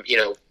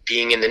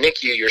 being in the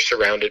NICU, you're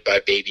surrounded by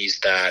babies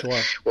that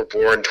were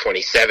born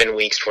 27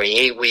 weeks,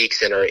 28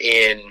 weeks, and are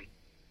in,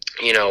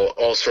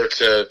 all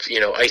sorts of,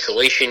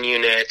 isolation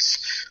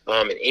units,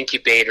 and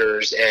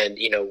incubators. And,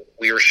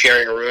 we were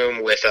sharing a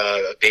room with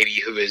a baby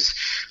who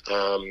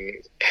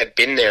had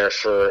been there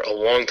for a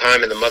long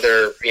time. And the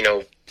mother,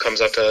 comes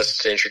up to us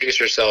to introduce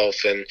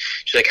herself. And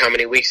she's like, "How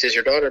many weeks has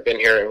your daughter been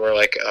here?" And we're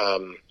like,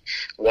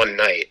 1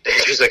 night. And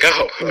she was like,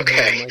 "Oh,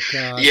 okay."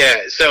 Oh,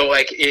 yeah. So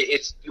like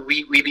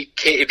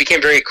it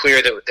became very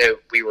clear that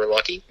we were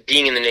lucky.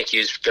 Being in the NICU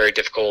is very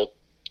difficult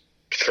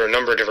for a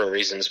number of different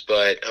reasons,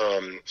 but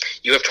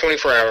you have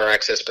 24-hour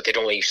access, but they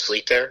don't let you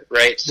sleep there,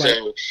 right?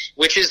 So,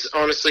 which is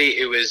honestly,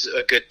 it was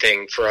a good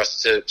thing for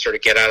us to sort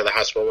of get out of the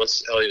hospital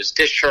once Ellie was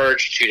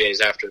discharged 2 days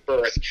after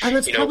birth. And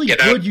that's probably good.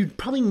 Out. You'd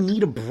probably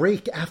need a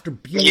break after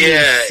being able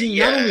to see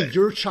not only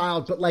your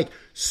child, but like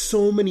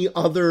so many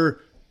other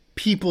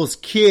people's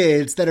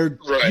kids that are,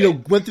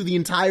 went through the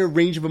entire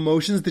range of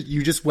emotions that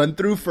you just went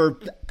through for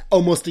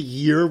almost a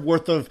year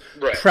worth of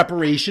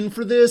preparation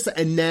for this,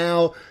 and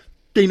now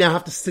they now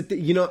have to sit there.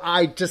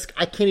 I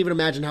can't even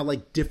imagine how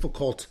like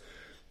difficult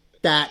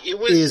that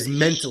is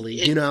mentally,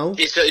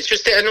 It's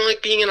just, I don't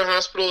like being in a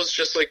hospital. It's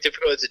just like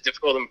difficult. It's a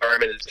difficult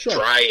environment. It's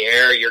dry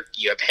air.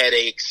 You have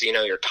headaches,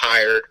 you're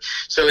tired.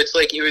 So it's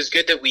like, it was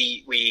good that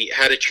we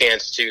had a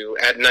chance to,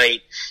 at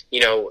night,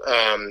 go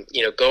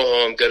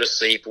home, go to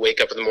sleep,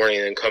 wake up in the morning,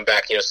 and then come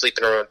back, sleep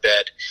in our own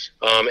bed,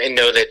 and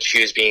know that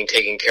she was being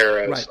taken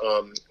care of. Right.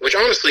 Which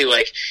honestly,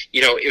 like,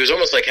 it was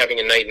almost like having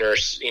a night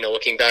nurse,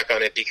 looking back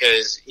on it,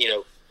 because,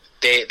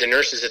 the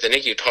nurses at the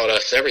NICU taught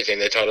us everything.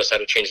 They taught us how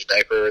to change the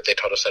diaper. They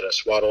taught us how to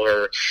swaddle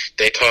her.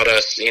 They taught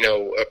us,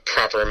 a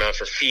proper amount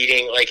for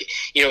feeding. Like,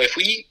 if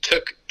we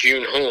took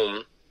June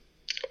home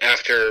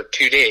after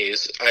 2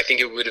 days, I think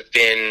it would have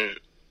been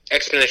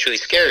exponentially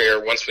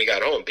scarier once we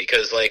got home,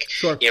 because like,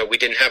 we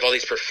didn't have all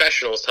these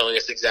professionals telling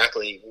us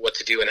exactly what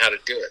to do and how to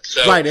do it.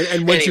 So, right.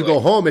 And once you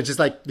go home, it's just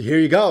like, here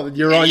you go.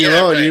 You're on your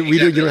own. Right,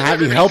 you don't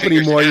have any help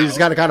anymore. You just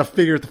got to kind of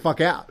figure it the fuck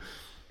out.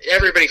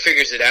 Everybody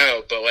figures it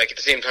out, but like at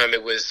the same time,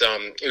 it was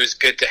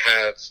good to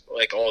have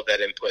like all of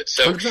that input.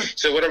 So, 100%.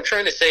 So what I'm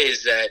trying to say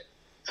is that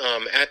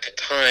at the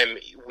time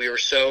we were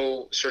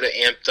so sort of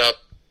amped up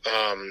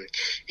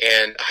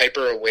and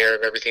hyper aware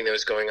of everything that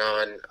was going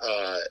on.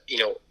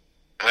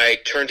 I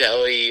turned to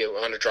Ellie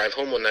on a drive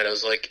home one night. I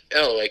was like,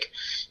 "Elle, like,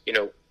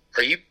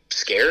 are you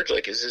scared?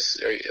 Like,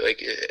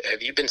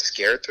 have you been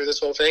scared through this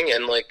whole thing?"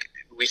 And like,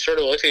 we sort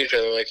of looked at each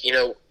other like,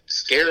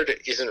 scared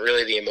isn't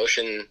really the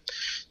emotion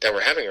that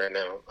we're having right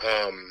now.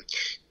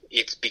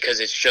 It's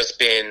because it's just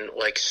been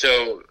like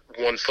so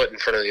one foot in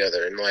front of the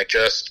other, and like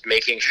just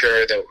making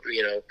sure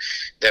that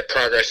that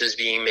progress is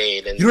being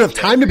made. And you don't have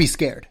time to be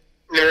scared.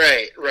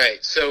 Right.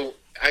 So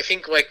I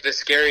think like the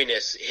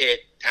scariness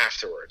hit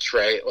afterwards,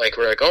 right? Like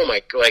we're like, oh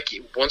my, like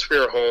once we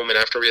were home and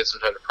after we had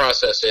some time to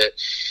process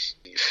it,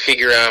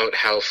 figure out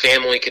how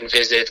family can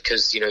visit,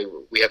 because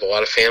we have a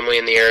lot of family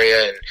in the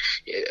area, and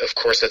of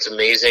course that's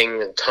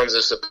amazing, and tons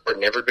of support,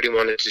 and everybody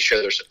wanted to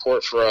show their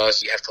support for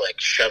us. You have to like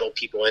shuttle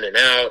people in and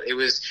out. It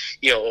was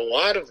a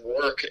lot of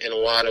work and a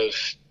lot of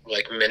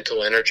like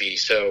mental energy.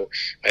 So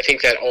I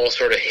think that all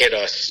sort of hit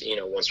us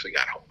once we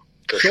got home,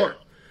 for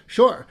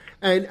sure.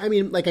 And I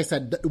mean, like I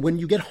said, when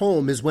you get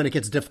home is when it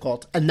gets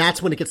difficult, and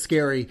that's when it gets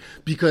scary,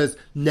 because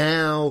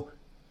now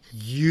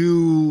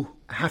you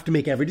have to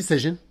make every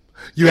decision.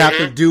 You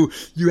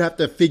have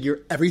to figure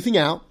everything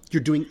out.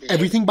 You're doing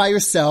everything by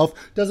yourself.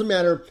 Doesn't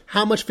matter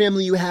how much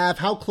family you have,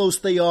 how close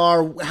they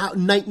are, how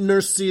night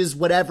nurses,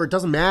 whatever. It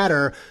doesn't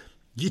matter.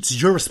 It's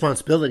your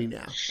responsibility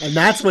now. And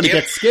that's when it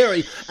gets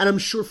scary. And I'm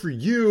sure for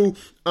you,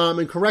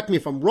 and correct me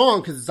if I'm wrong,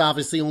 because it's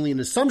obviously only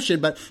an assumption,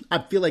 but I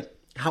feel like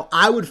how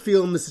I would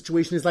feel in this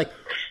situation is like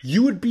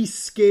you would be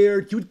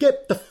scared. You would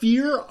get the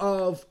fear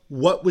of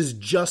what was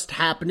just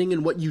happening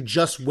and what you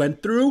just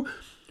went through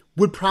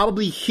would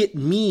probably hit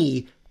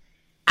me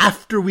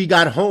after we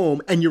got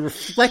home, and you're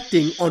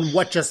reflecting on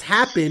what just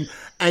happened,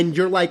 and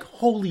you're like,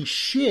 holy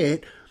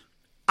shit,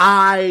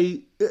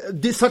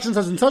 this such and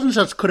such and such and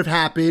such could have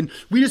happened.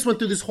 We just went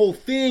through this whole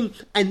thing,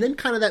 and then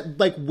kind of that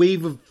like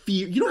wave of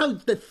fear. You know how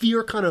that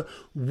fear kind of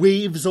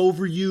waves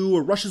over you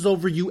or rushes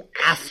over you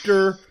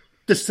after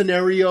the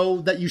scenario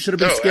that you should have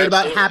been scared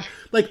about?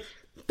 Like,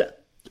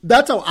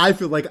 that's how I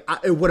feel like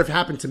it would have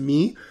happened to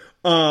me.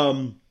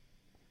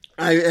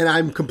 And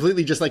I'm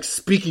completely just like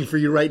speaking for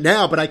you right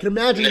now, but I can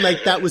imagine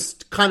like that was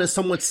kind of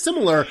somewhat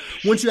similar.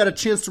 Once you had a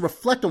chance to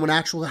reflect on what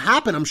actually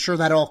happened, I'm sure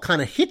that all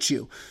kind of hit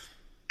you.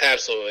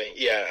 Absolutely.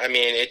 Yeah. I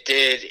mean, it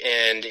did.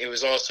 And it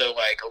was also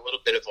like a little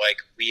bit of like,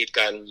 we had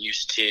gotten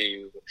used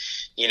to,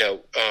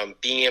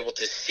 being able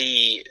to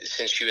see,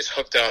 since she was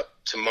hooked up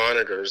to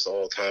monitors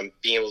all the time,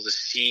 being able to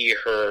see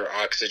her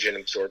oxygen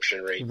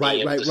absorption rate,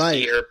 being able to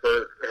see her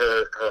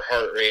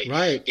heart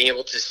rate, being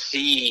able to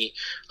see,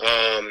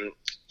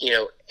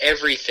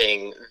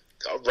 everything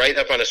right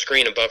up on a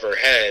screen above her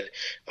head,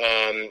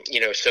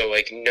 so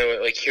like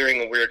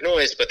hearing a weird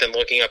noise, but then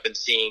looking up and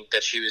seeing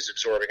that she was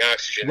absorbing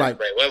oxygen at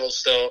the right level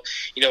still,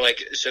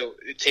 so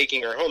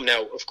taking her home.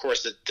 Now, of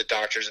course, the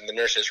doctors and the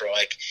nurses were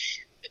like,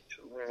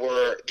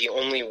 we're the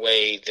only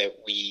way that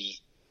we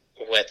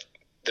let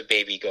the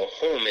baby go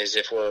home is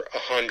if we're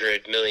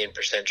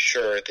 100,000,000%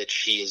 sure that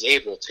she is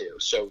able to.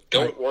 So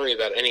don't worry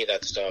about any of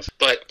that stuff.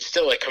 But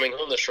still, like, coming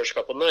home those first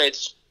couple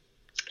nights,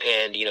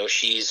 and,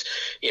 she's,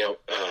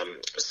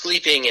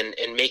 sleeping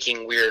and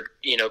making weird,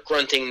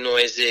 grunting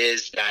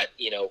noises that,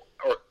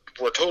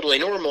 were totally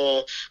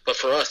normal, but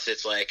for us,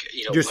 it's like,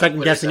 you're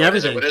second guessing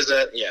everything. What is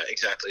that? Yeah,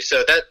 exactly.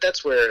 So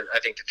that's where I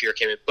think the fear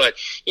came in. But,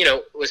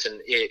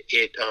 listen,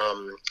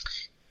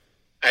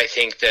 I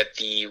think that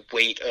the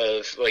weight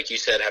of, like you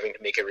said, having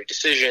to make every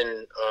decision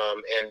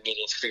and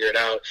needing to figure it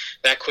out,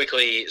 that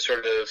quickly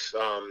sort of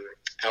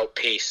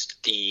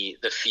outpaced the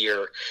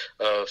fear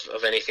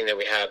of anything that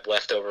we had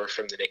left over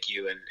from the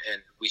NICU, and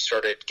we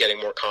started getting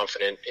more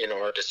confident in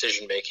our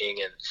decision making,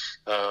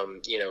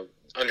 and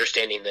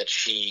understanding that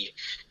she,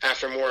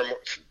 after more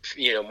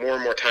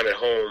and more time at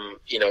home,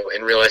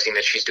 and realizing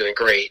that she's doing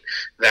great,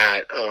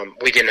 that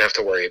we didn't have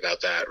to worry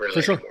about that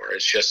really anymore.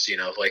 It's just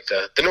like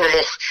the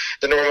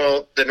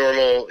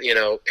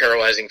normal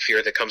paralyzing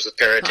fear that comes with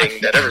parenting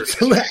that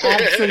everybody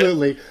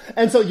absolutely.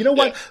 And so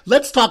what?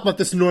 Let's talk about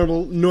this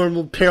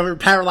normal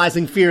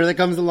paralyzing fear that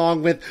comes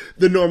along with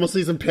the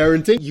normalcies of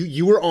parenting.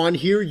 You were on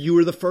here. You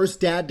were the first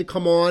dad to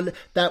come on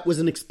that was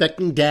an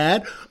expecting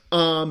dad.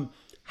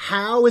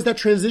 How is that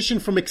transition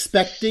from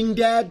expecting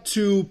dad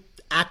to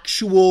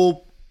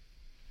actual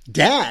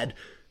dad?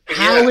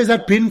 How has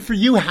that been for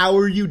you? How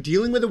are you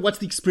dealing with it? What's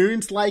the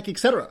experience like,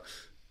 etc.?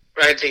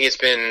 I think it's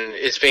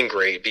been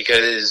great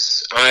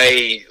because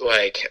I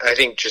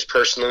think just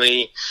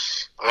personally,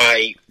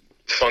 I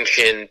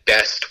function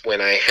best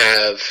when I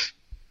have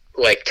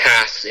like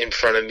tasks in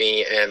front of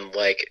me and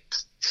like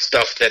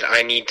stuff that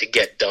I need to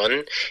get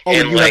done. Oh,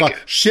 and you have a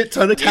shit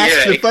ton of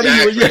tasks in front of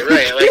you. Yeah,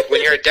 right. Like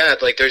when you're a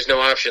dad, like there's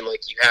no option.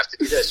 Like you have to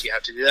do this, you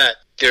have to do that.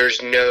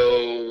 There's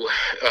no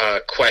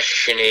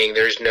questioning.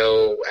 There's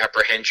no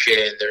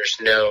apprehension. There's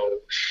no,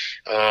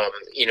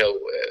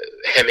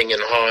 hemming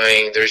and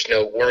hawing. There's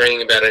no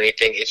worrying about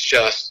anything. It's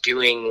just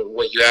doing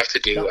what you have to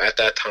do at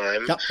that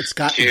time. Yep,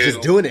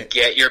 just doing it.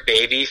 Get your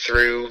baby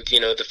through,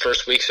 the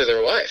first weeks of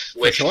their life.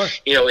 Which,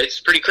 it's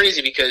pretty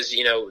crazy because,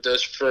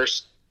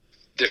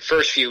 the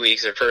first few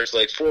weeks, the first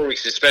 4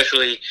 weeks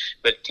especially,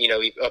 but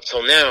up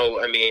till now,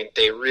 I mean,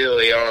 they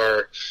really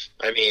are.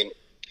 I mean,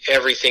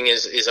 everything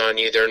is on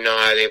you. They're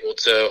not able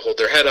to hold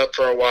their head up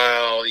for a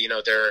while.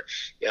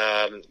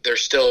 They're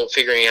still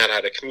figuring out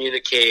how to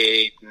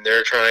communicate, and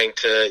they're trying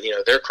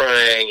to, they're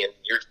crying, and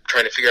you're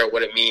trying to figure out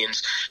what it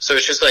means. So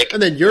it's just like,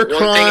 and then you're one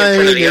crying thing in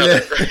front of the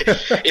other.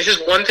 Right? It's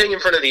just one thing in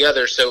front of the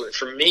other. So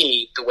for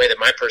me, the way that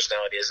my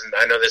personality is, and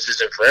I know this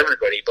isn't for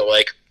everybody, but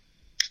like,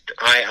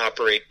 I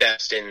operate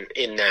best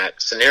in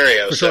that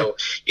scenario. For so sure.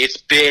 it's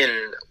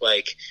been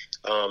like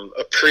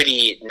a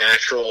pretty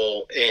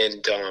natural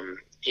and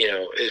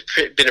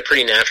it's been a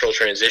pretty natural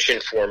transition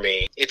for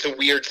me. It's a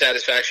weird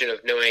satisfaction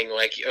of knowing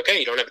like, okay,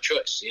 you don't have a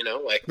choice,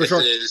 like this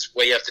is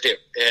what you have to do.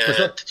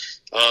 And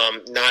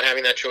not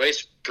having that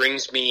choice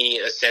brings me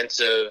a sense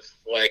of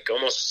like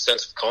almost a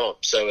sense of calm.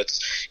 So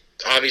it's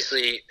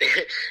obviously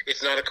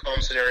it's not a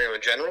calm scenario in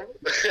general,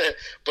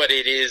 but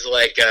it is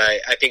like,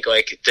 I think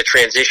like the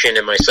transition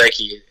in my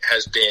psyche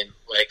has been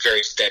like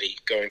very steady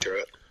going through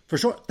it. For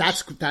sure.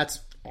 That's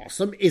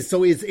awesome. Is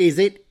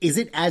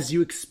it as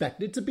you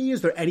expected it to be?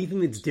 Is there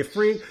anything that's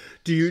different?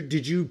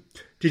 Did you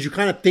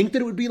kind of think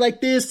that it would be like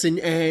this? And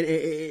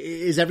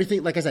is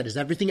everything, like I said, is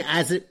everything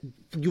as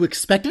you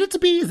expected it to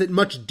be? Is it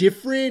much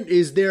different?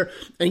 Is there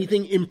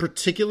anything in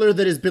particular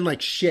that has been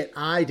like, shit,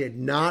 I did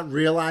not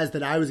realize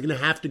that I was going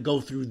to have to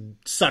go through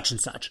such and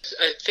such?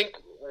 I think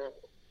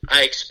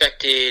I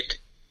expected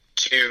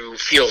to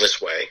feel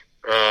this way.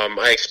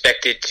 I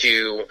expected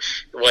to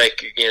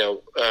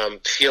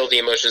feel the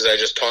emotions I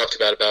just talked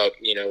about,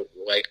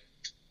 like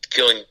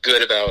feeling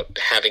good about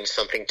having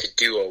something to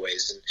do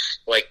always and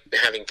like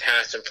having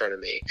tasks in front of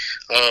me.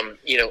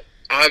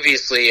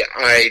 Obviously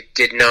I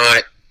did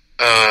not,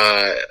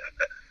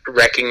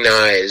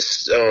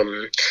 recognize,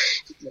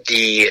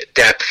 the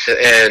depth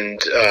and,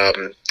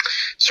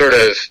 sort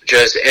of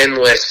just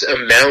endless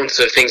amounts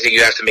of things that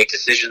you have to make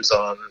decisions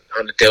on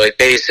a daily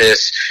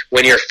basis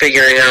when you're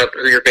figuring out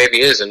who your baby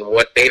is and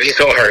what babies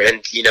are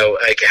and,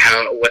 like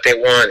what they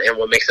want and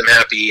what makes them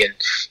happy and,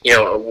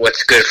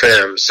 what's good for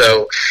them.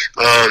 So,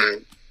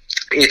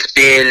 it's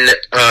been,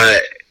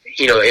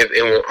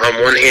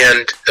 on one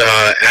hand,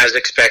 as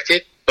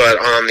expected, but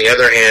on the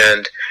other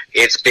hand,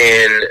 it's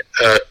been,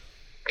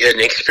 an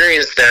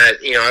experience that,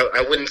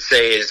 I wouldn't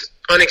say is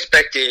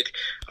unexpected,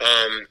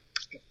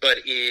 but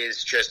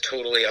is just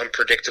totally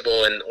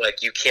unpredictable and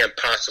like you can't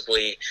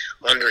possibly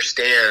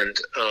understand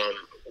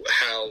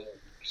how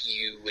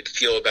you would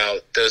feel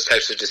about those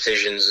types of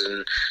decisions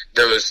and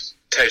those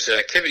types of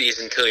activities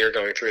until you're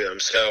going through them.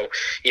 So,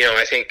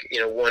 I think,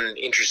 one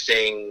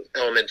interesting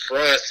element for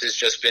us has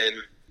just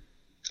been,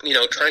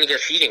 trying to get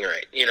feeding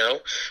right,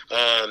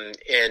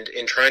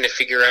 and trying to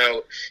figure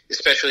out,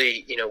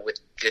 especially, with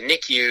the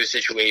NICU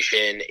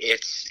situation,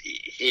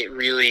 it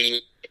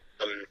really,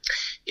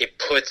 it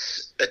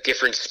puts a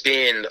different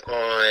spin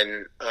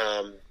on,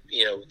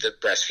 the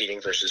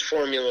breastfeeding versus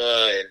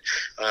formula, and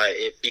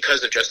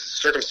because of just the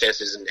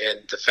circumstances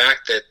and the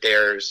fact that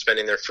they're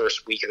spending their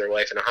first week of their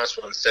life in a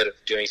hospital instead of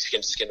doing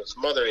skin to skin with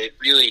the mother, it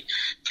really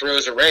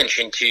throws a wrench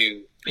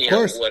into,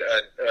 what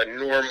a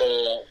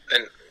normal,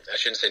 and I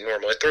shouldn't say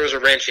normal, it throws a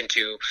wrench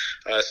into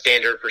a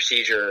standard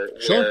procedure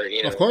where,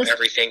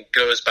 everything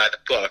goes by the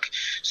book.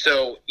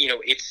 So,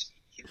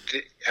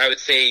 I would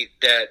say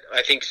that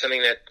I think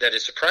something that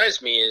has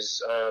surprised me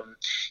is,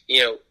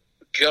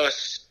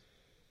 just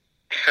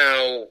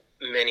how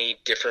many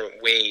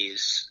different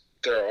ways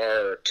there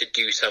are to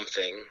do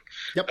something,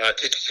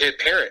 to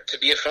parent, to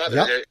be a father.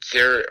 Yep.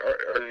 There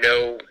are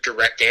no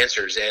direct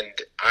answers, and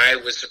I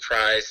was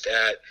surprised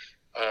at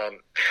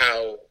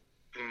how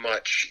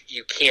much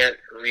you can't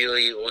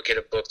really look at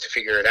a book to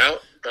figure it out.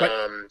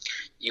 Right.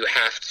 You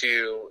have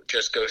to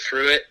just go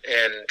through it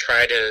and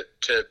try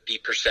to be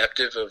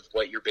perceptive of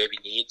what your baby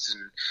needs,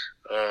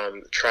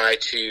 and try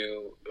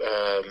to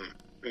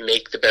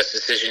make the best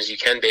decisions you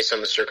can based on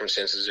the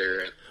circumstances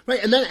you're in.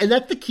 Right, and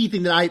that's the key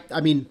thing that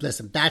I mean,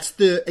 listen, that's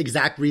the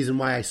exact reason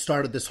why I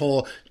started this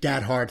whole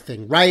Dad Hard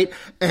thing, right?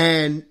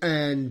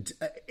 And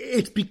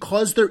it's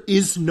because there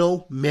is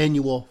no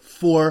manual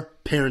for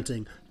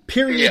parenting.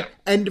 Period. Yeah.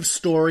 End of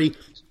story.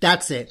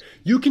 That's it.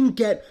 You can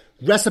get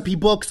recipe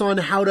books on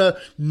how to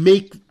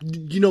make,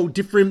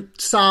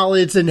 different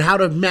solids and how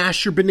to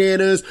mash your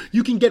bananas.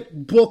 You can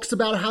get books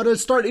about how to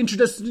start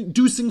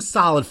introducing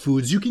solid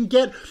foods. You can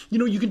get,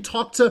 you can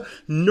talk to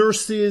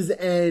nurses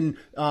and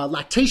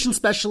lactation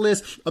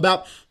specialists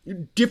about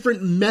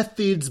different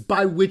methods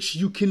by which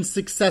you can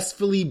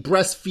successfully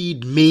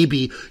breastfeed,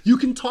 maybe. You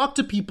can talk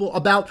to people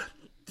about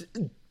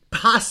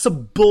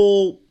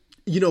possible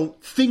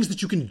things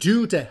that you can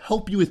do to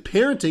help you with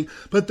parenting,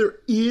 but there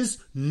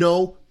is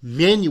no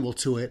manual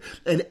to it.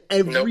 And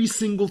every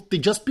single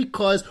thing, just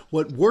because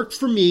what worked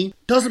for me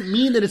doesn't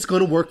mean that it's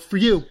going to work for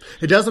you.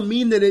 It doesn't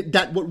mean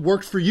that what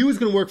worked for you is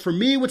going to work for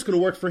me, what's going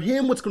to work for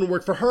him, what's going to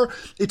work for her.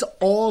 It's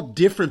all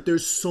different.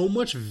 There's so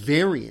much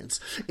variance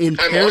in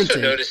parenting. I'm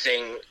also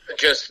noticing,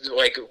 just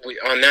like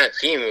on that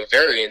theme of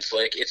variance,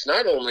 like it's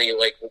not only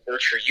like what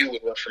works for you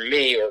would work for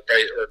me, or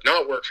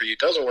not work for you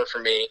doesn't work for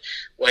me.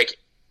 Like,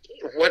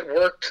 what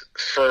worked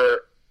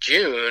for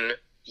June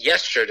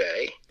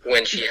yesterday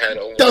when she had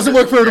a doesn't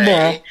work for her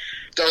tomorrow.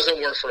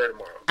 Doesn't work for her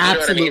tomorrow.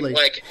 Absolutely. You know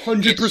what I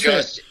mean? Like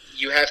 100%.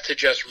 You have to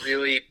just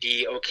really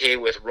be okay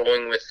with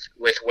rolling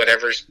with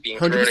whatever's being 100%.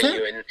 Thrown at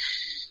you, and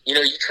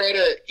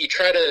you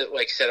try to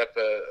like set up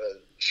a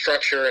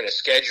structure and a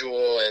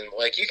schedule, and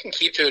like you can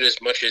keep to it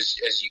as much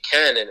as you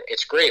can, and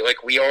it's great.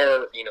 Like we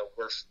are,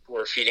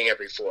 we're feeding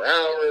every 4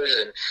 hours,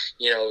 and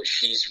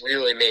she's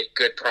really made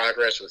good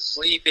progress with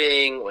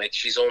sleeping. Like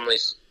she's only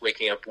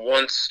waking up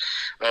once,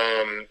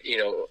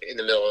 in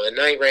the middle of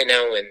the night right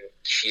now, and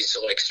she's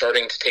like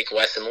starting to take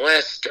less and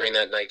less during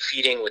that night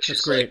feeding, which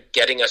is great. Like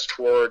getting us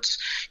towards,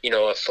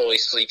 a fully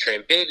sleep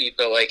trained baby.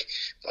 But like,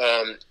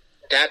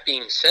 that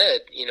being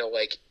said,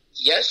 like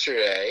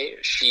yesterday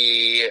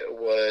she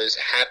was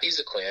happy as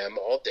a clam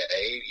all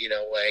day,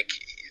 like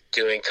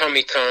doing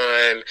tummy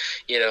time,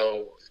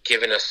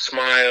 giving us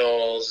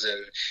smiles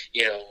and,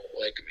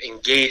 like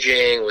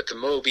engaging with the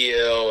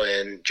mobile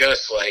and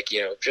just like,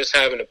 just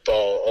having a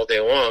ball all day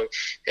long.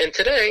 And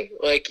today,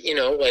 like,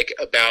 like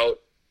about,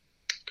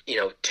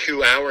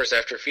 2 hours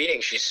after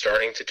feeding, she's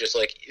starting to just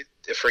like,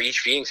 for each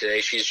feeding today,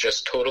 she's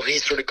just totally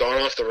sort of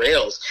gone off the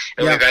rails.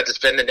 And we've had to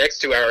spend the next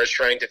 2 hours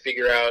trying to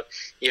figure out,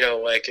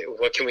 like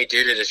what can we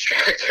do to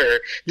distract her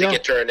to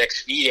get to our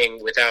next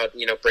feeding without,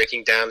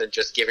 breaking down and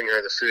just giving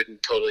her the food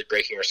and totally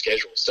breaking her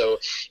schedule. So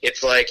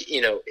it's like,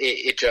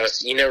 it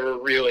just, you never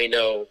really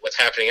know what's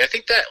happening. I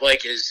think that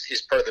like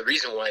is part of the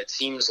reason why it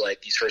seems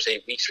like these first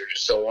 8 weeks are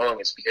just so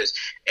long. It's because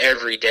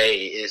every day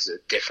is a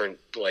different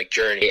like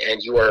journey,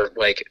 and you are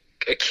like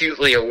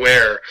acutely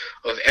aware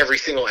of every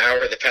single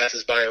hour that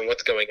passes by and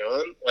what's going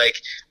on. Like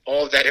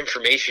all of that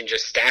information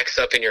just stacks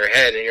up in your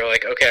head, and you're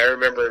like, okay, I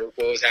remember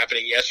what was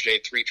happening yesterday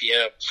at 3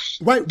 p.m.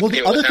 Right. Well,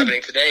 the other what's thing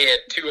happening today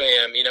at 2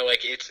 a.m.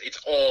 Like it's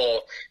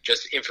all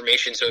just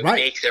information, so it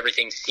makes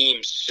everything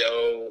seem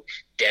so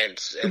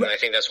dense, and I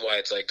think that's why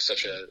it's like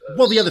such a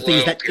well. The other thing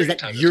is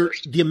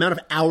that the amount of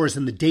hours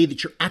in the day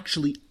that you're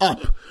actually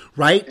up,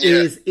 right,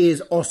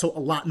 is also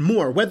a lot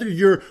more. Whether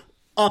you're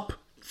up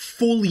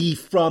fully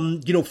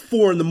from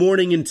 4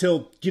 a.m.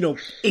 until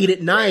 8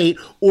 at night,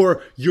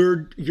 or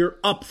you're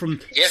up from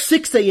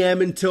 6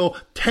 a.m. until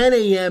 10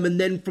 a.m. and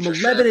then from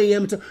 11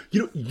 a.m. to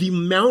the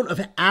amount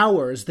of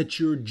hours that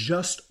you're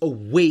just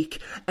awake,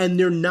 and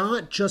they're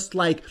not just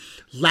like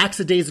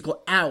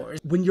lackadaisical hours.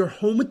 When you're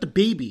home with the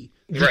baby,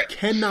 you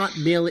cannot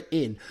mail it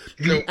in.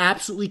 You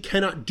absolutely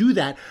cannot do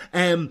that.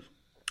 And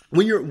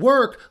when you're at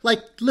work,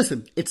 like,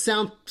 listen, it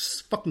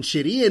sounds fucking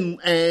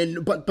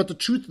shitty, but the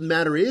truth of the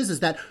matter is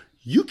that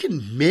you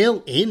can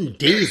mail in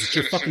days at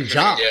your fucking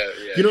job.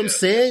 You know what I'm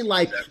saying?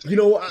 Like, exactly.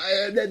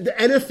 The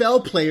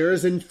NFL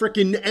players and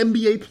freaking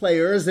NBA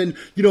players and,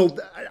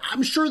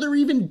 I'm sure there are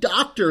even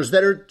doctors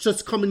that are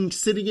just coming,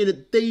 sitting in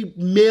it. They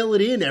mail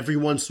it in every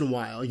once in a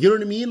while. You know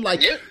what I mean?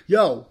 Like,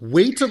 yo,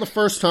 wait till the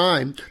first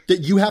time that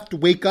you have to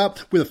wake up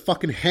with a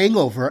fucking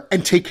hangover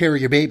and take care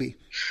of your baby.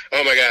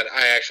 Oh my God,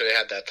 I actually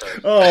had that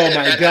time. Oh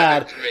my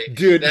God.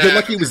 Dude, you're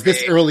lucky it was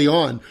this early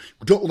on.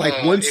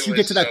 Once you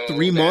get to that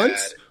 3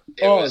 months...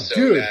 It was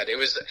so bad. It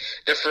was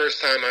the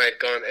first time I had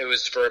gone. It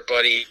was for a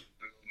buddy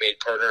who made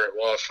partner at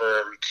law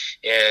firm,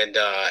 and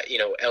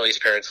Ellie's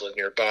parents live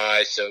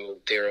nearby, so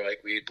they were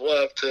like, "We'd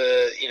love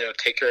to,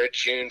 take her at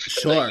June for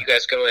the night. You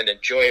guys go and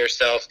enjoy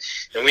yourself."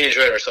 And we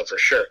enjoyed ourselves for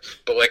sure.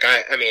 But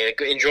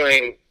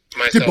enjoying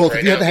myself. Did both right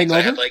of you have a hangover?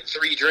 I had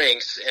 3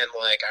 drinks, and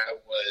I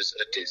was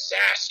a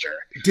disaster.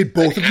 Did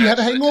both of you have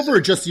a hangover,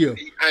 or just you?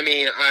 I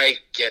mean, I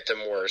get them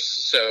worse.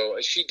 So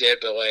she did,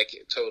 but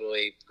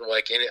totally,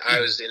 I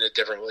was in a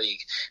different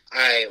league.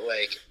 I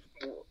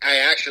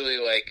actually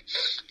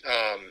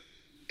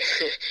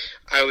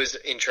I was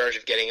in charge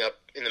of getting up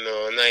in the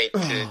middle of the night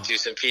to do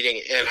some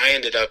feeding, and I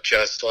ended up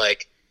just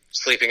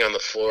sleeping on the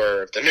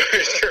floor of the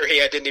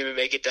nursery. I didn't even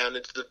make it down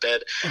into the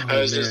bed. I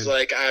was just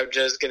I'm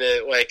just gonna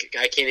I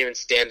can't even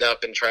stand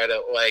up and try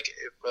to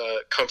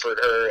comfort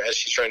her as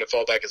she's trying to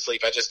fall back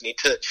asleep. I just need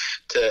to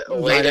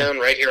lay down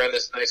right here on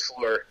this nice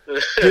floor.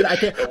 Dude, I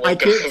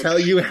can't tell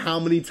you how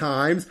many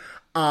times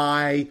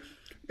I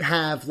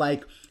have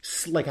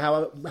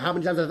how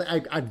many times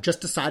I've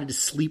just decided to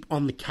sleep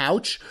on the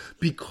couch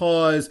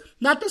because,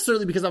 not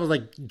necessarily because I was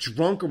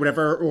drunk or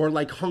whatever or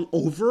hung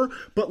over,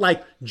 but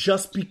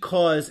just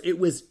because it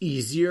was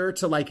easier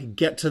to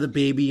get to the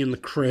baby in the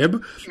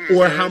crib,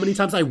 or how many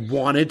times I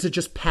wanted to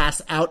just pass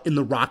out in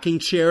the rocking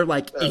chair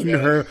in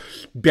her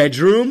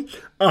bedroom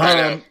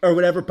or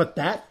whatever. But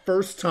that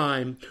first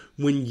time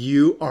when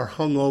you are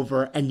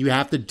hungover and you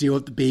have to deal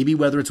with the baby,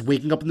 whether it's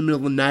waking up in the middle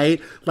of the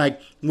night,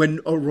 when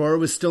Aurora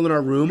was still in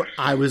our room,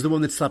 I was the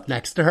one that slept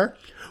next to her,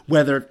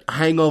 whether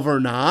hangover or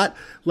not.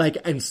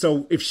 And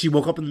so if she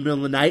woke up in the middle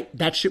of the night,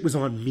 that shit was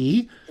on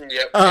me.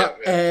 Yep.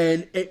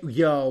 And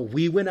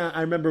we went out.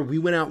 I remember we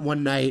went out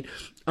one night,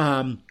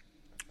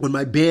 when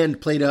my band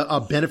played a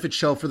benefit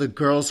show for the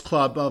girls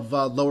club of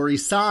Lower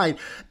East Side,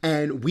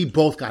 and we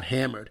both got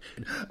hammered.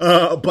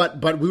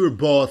 But we were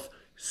both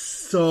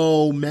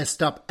so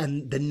messed up,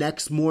 and the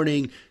next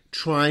morning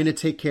trying to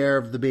take care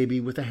of the baby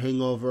with a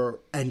hangover,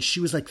 and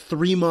she was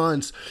 3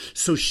 months,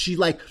 so she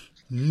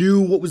knew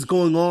what was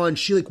going on.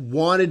 She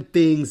wanted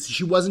things.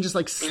 She wasn't just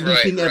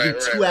sleeping every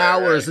 2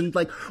 hours and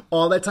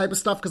all that type of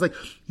stuff, because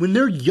when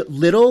they're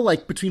little,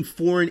 between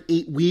 4 and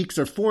 8 weeks,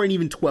 or 4 and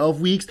even 12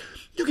 weeks,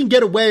 you can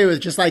get away with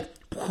just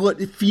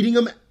feeding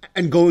them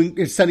and going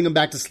and sending them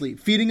back to sleep,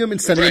 feeding them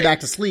and sending them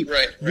back to sleep.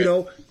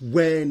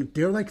 When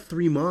they're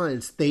 3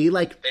 months, they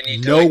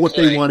know what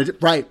they want to do.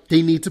 Right.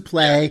 They need to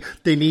play.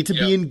 They need to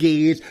be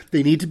engaged.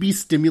 They need to be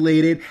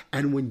stimulated.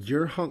 And when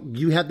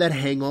you have that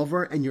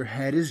hangover and your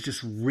head is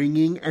just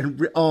ringing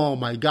and oh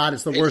my God,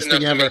 it's the worst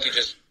thing ever.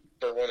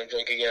 Or want to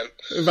drink again.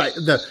 Right.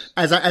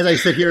 As I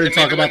sit here and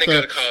talk about when they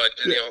go to college,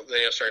 then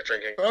you'll start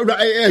drinking.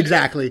 Right,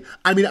 exactly.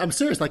 I mean, I'm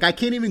serious. I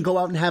can't even go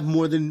out and have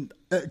more than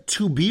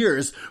 2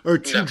 beers or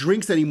 2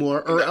 drinks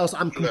anymore, or else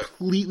I'm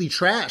completely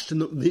trashed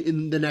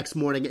in the next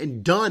morning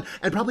and done,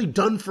 and probably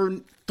done for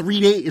 3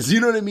 days.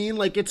 You know what I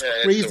mean? It's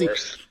crazy.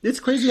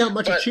 It's crazy how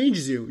much it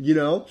changes you. But you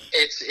know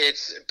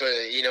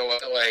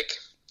what?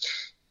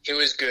 It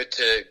was good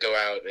to go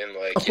out and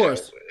of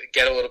course.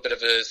 Get a little bit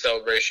of a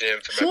celebration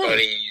in for my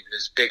buddy.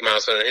 His big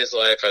milestone in his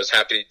life. I was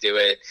happy to do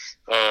it.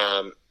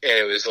 And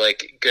it was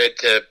good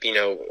to,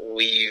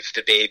 leave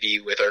the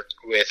baby with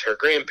her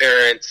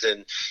grandparents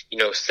and,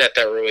 set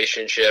that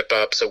relationship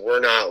up. So we're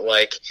not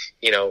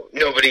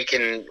nobody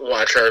can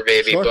watch our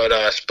baby but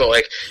us.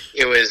 But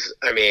it was,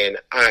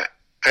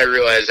 I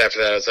realized after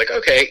that, I was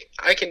okay,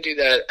 I can do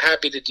that.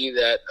 Happy to do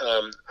that.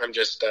 I'm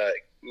just,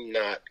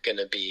 not going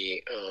to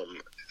be,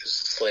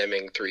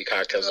 slamming 3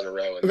 cocktails in a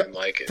row and then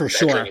for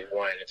sure drinking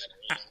wine.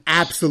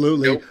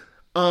 Absolutely.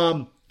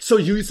 Nope. So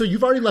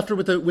you've already left her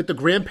with the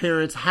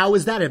grandparents. How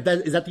is that?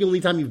 Is that the only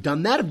time you've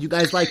done that? Have you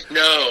guys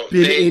no?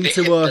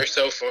 They're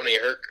so funny.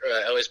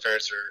 Ellie's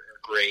parents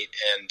are great,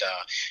 and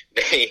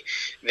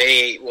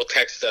they will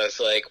text us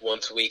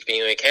once a week,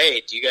 being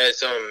hey, do you guys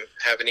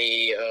have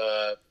any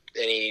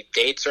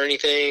dates or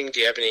anything? Do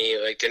you have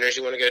any dinners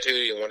you want to go to? Do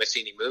you want to see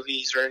any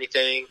movies or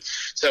anything?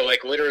 So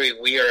literally,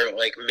 we are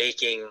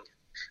making.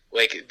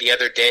 The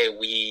other day,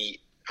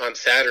 on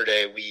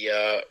Saturday, we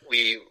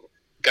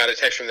got a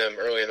text from them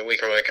early in the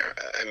week. I'm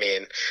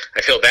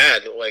I feel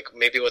bad.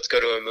 Maybe let's go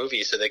to a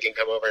movie so they can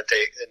come over and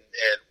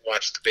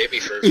watch the baby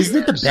for a few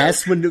Isn't it the hours.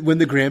 best when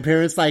the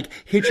grandparents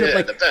hit you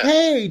up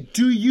hey,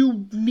 do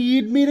you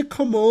need me to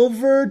come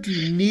over? Do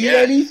you need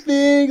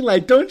anything?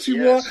 Don't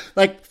you want,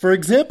 for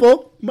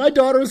example, my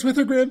daughter is with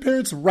her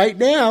grandparents right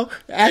now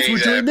as we're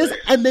doing this,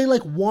 and they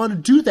want to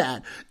do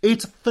that.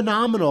 It's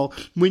phenomenal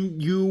when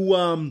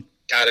you,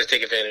 Gotta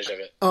take advantage of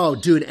it. Oh,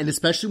 dude, and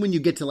especially when you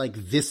get to like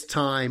this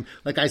time,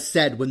 like I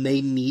said, when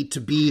you need to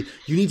be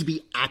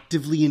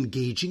actively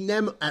engaging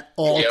them at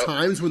all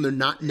times when they're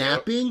not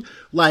napping.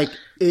 Like,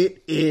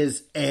 it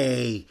is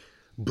a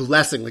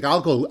blessing. Like,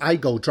 I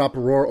go drop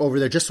Aurora over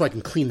there just so I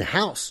can clean the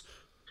house.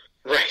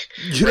 Right.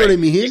 You know what I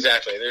mean?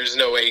 Exactly. There's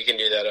no way you can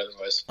do that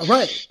otherwise.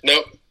 Right.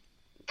 Nope.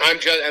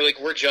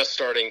 We're just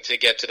starting to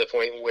get to the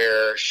point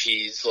where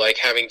she's like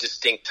having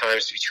distinct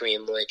times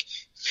between like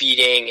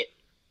feeding,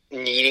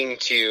 needing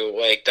to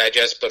like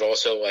digest, but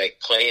also like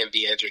play and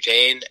be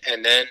entertained,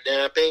 and then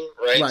napping,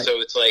 right?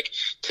 So it's like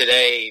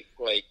today,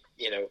 like,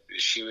 you know,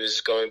 she was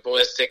going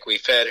ballistic, we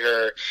fed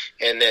her,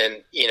 and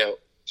then, you know,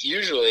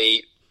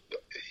 usually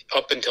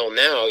up until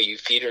now you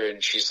feed her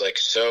and she's like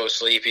so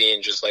sleepy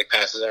and just like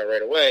passes out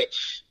right away.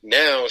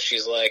 Now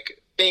she's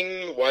like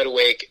bing, wide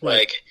awake,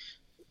 like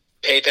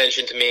pay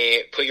attention to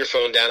me, put your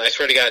phone down. I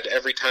swear to God,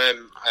 every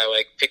time I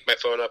like pick my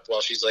phone up while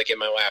she's like in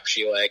my lap,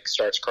 she like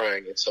starts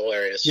crying. It's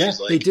hilarious. Yeah, she's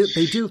like, they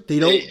do.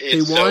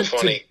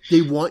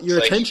 They want your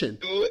attention.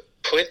 Like, you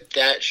put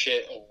that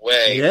shit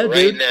away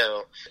dude.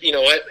 now. You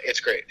know what? It's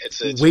great.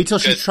 It's wait till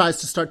she tries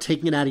to start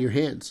taking it out of your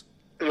hands.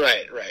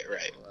 Right.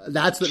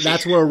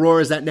 That's where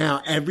Aurora's at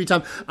now. Every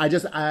time I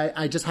just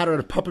had her at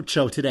a puppet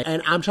show today,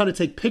 and I'm trying to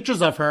take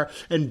pictures of her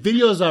and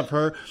videos of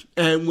her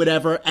and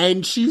whatever,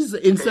 and she's,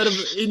 instead of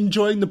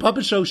enjoying the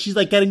puppet show, she's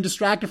like getting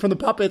distracted from the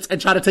puppets and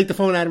trying to take the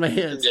phone out of my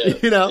hands. Yeah,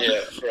 you know?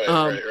 Yeah,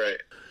 right.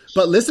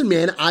 But listen,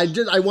 man, I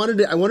wanted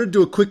to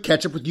do a quick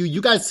catch up with you.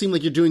 You guys seem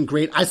like you're doing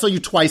great. I saw you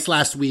twice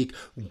last week,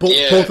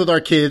 both with our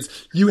kids.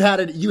 You had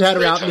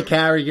her out in the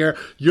carrier.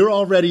 You're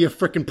already a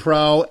freaking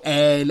pro,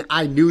 and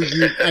I knew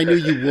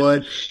you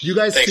would. You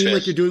guys seem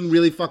like you're doing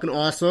really fucking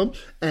awesome.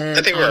 And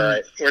I think we're all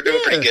right. We're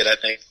doing pretty good, I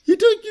think. You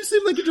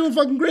seem like you're doing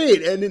fucking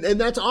great, and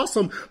that's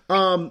awesome.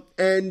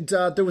 And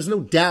there was no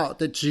doubt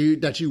that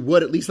you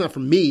would, at least not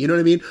from me. You know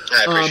what I mean?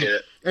 I appreciate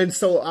it. And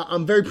so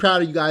I'm very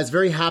proud of you guys,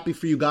 very happy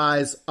for you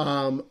guys.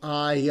 I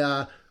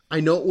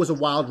know it was a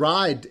wild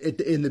ride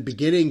in the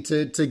beginning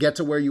to get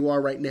to where you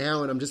are right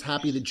now, and I'm just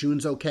happy that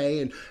June's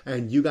okay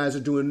and you guys are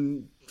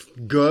doing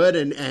good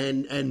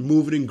and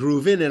moving and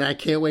grooving, and I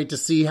can't wait to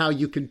see how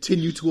you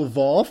continue to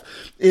evolve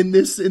in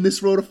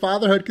this road of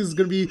fatherhood, because it's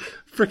going to be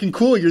freaking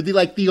cool. You're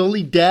the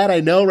only dad I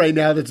know right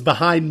now that's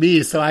behind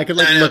me, so I can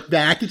look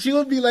back at you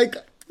and be like,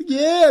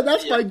 yeah,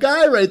 that's my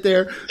guy right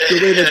there. The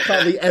way that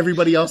probably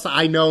everybody else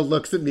I know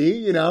looks at me,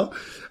 you know.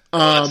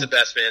 That's the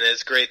best, man.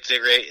 It's great.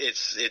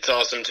 It's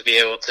awesome to be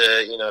able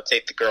to, you know,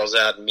 take the girls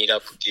out and meet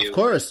up with you. Of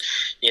course.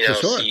 You know,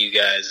 see you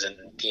guys, and,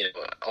 you know,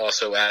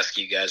 also ask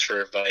you guys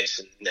for advice,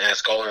 and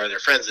ask all our other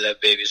friends that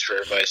have babies for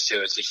advice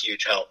too. It's a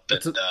huge help,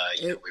 and we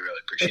really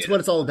appreciate it. That's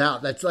what it's all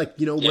about. That's like,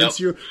 you know, once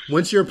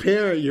you're a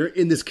parent, you're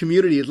in this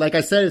community. Like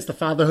I said, it's the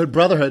fatherhood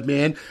brotherhood,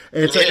 man.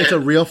 It's a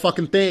real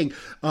fucking thing.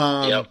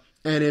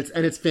 And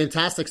it's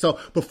fantastic. So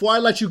before I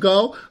let you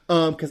go,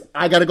 because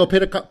I got to go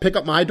pick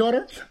up my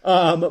daughter.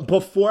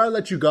 Before I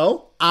let you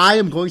go, I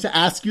am going to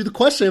ask you the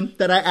question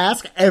that I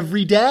ask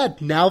every dad.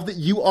 Now that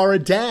you are a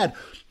dad,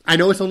 I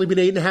know it's only been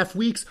 8.5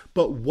 weeks,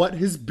 but what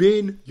has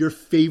been your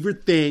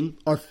favorite thing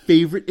or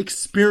favorite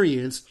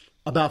experience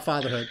about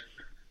fatherhood?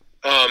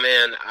 Oh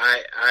man,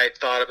 I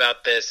thought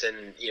about this,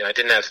 and, you know, I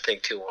didn't have to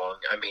think too long.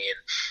 I mean,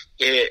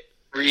 it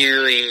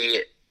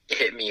really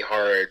hit me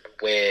hard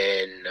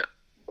when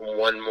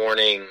one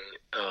morning,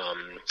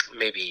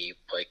 maybe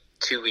like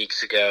 2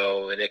 weeks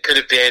ago, and it could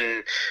have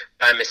been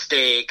by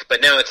mistake,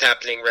 but now it's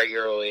happening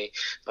regularly.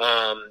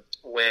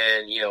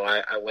 When, you know,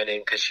 I went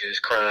in because she was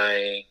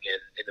crying,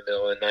 and in the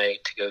middle of the night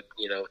to go,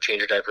 you know,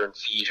 change her diaper and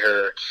feed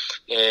her,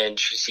 and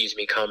she sees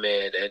me come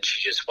in, and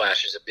she just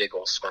flashes a big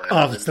old smile.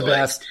 Oh, it's the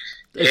best.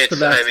 It's the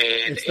best. I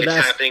mean, it's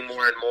happening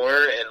more and more,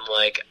 and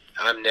like,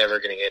 I'm never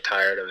gonna get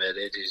tired of it.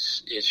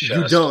 It's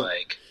just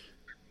like,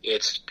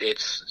 it's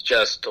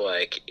just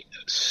like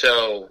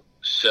so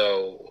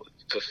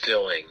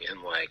fulfilling,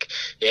 and like,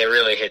 it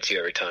really hits you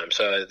every time.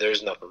 So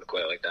there's nothing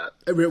quite like that.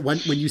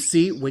 When you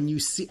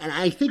see, and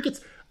I think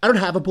I don't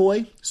have a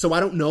boy, so I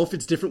don't know if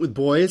it's different with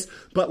boys,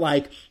 but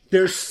like,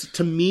 there's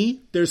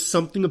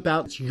something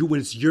about you when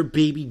it's your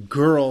baby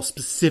girl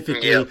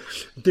specifically.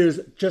 There's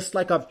just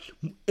like a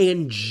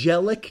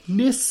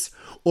angelicness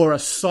or a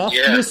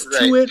softness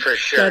to it, for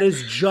sure, that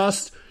is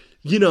just,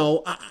 you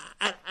know,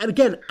 and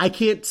again, I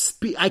can't,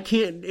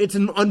 it's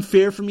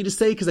unfair for me to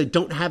say because I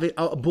don't have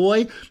a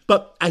boy,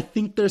 but I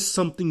think there's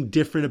something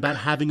different about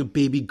having a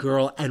baby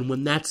girl, and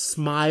when that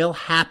smile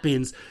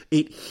happens,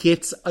 it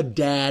hits a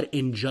dad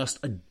in just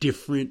a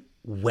different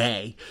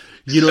way.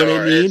 You know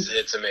what I mean?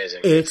 It's amazing.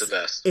 It's the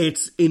best.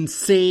 It's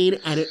insane,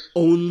 and it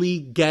only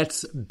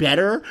gets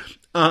better.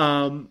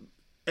 For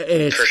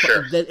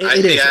sure.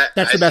 It is.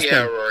 That's the best thing.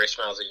 I see how Rory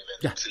smiles at you, man.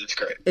 Yeah. It's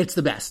great. It's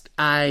the best.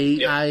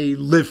 I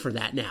live for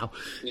that now,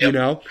 you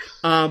know?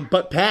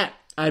 But Pat,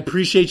 I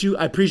appreciate you.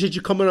 I appreciate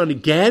you coming on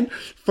again.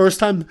 First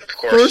time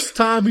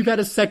we've had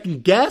a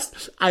second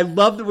guest. I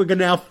love that we're going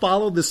to now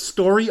follow the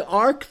story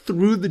arc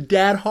through the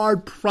Dad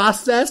Hard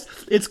process.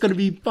 It's going to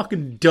be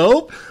fucking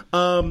dope.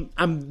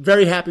 I'm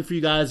very happy for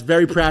you guys.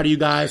 Very proud of you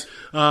guys.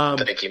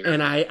 Thank you, man.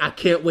 And I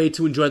can't wait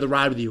to enjoy the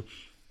ride with you.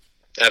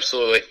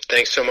 Absolutely.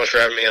 Thanks so much for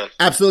having me on.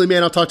 Absolutely,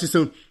 man. I'll talk to you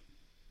soon.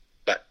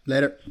 Bye.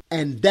 Later.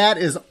 And that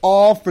is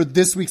all for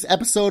this week's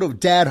episode of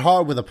Dad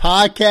Hard with a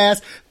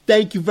Podcast.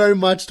 Thank you very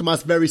much to my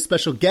very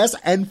special guest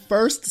and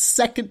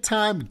second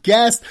time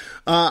guest.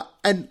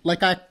 And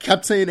like I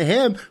kept saying to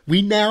him,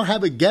 we now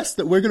have a guest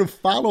that we're going to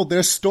follow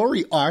their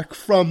story arc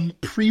from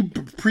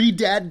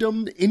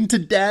pre-daddom into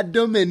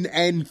daddom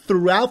and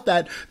throughout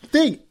that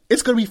thing.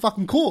 It's going to be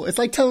fucking cool. It's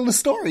like telling a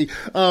story.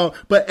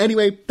 But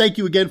anyway, thank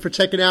you again for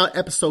checking out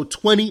episode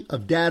 20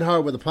 of Dad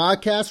Hard with a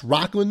Podcast.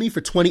 Rocking with me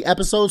for 20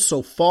 episodes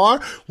so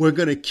far. We're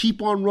going to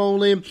keep on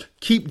rolling,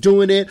 keep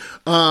doing it.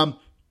 And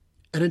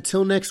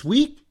until next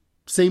week,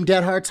 same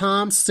Dad Hard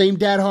time, same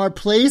Dad Hard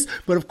place.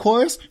 But of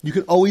course, you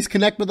can always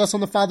connect with us on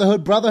the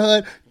Fatherhood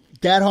Brotherhood.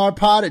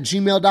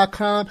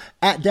 dadhardpod@gmail.com,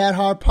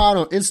 @dadhardpod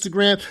on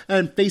Instagram,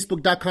 and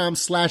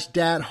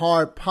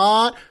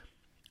facebook.com/dadhardpod.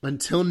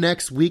 Until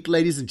next week,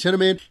 ladies and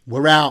gentlemen,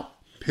 we're out.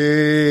 Peace.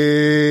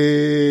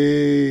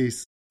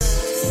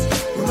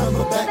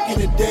 Remember back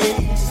in the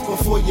days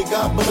before you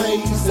got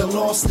blazed and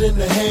lost in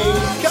the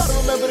haze. Gotta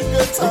remember the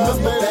good times.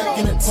 Remember back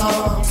in the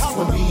times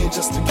when being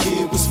just a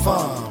kid was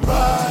fun.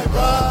 Right.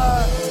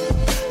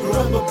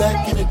 Remember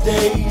back in the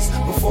days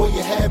before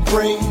you had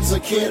brains or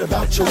cared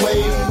about your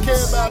ways.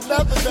 Care about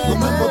nothing, man.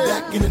 Remember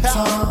back in the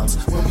times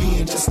when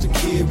being just a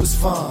kid was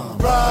fun.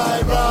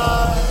 Right.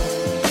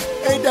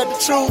 Ain't that the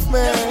truth,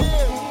 man?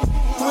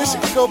 Wish I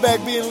could go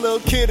back being a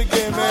little kid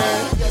again,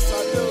 man. Yes,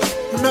 I do.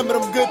 Remember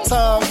them good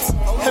times.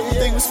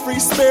 Everything was free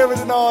spirit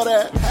and all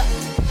that.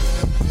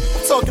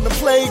 I'm talking the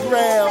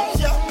playground.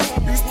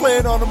 You was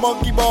playing on the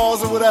monkey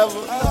balls or whatever.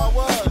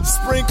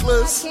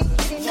 Sprinklers,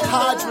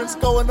 hydrants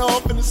going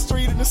off in the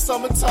street in the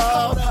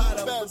summertime.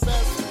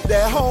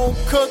 That home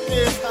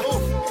cooking.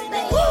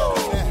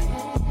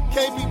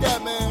 Can't beat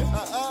that, man.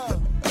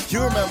 You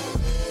remember.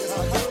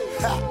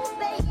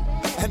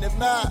 And if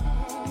not,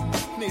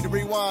 need to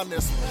rewind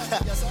this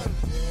one.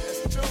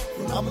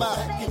 I'm out.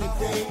 Back in the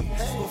days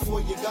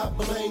before you got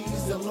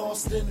blazed and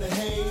lost in the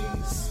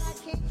haze.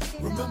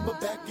 Remember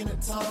back in the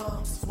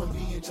times when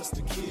being just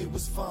a kid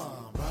was fun.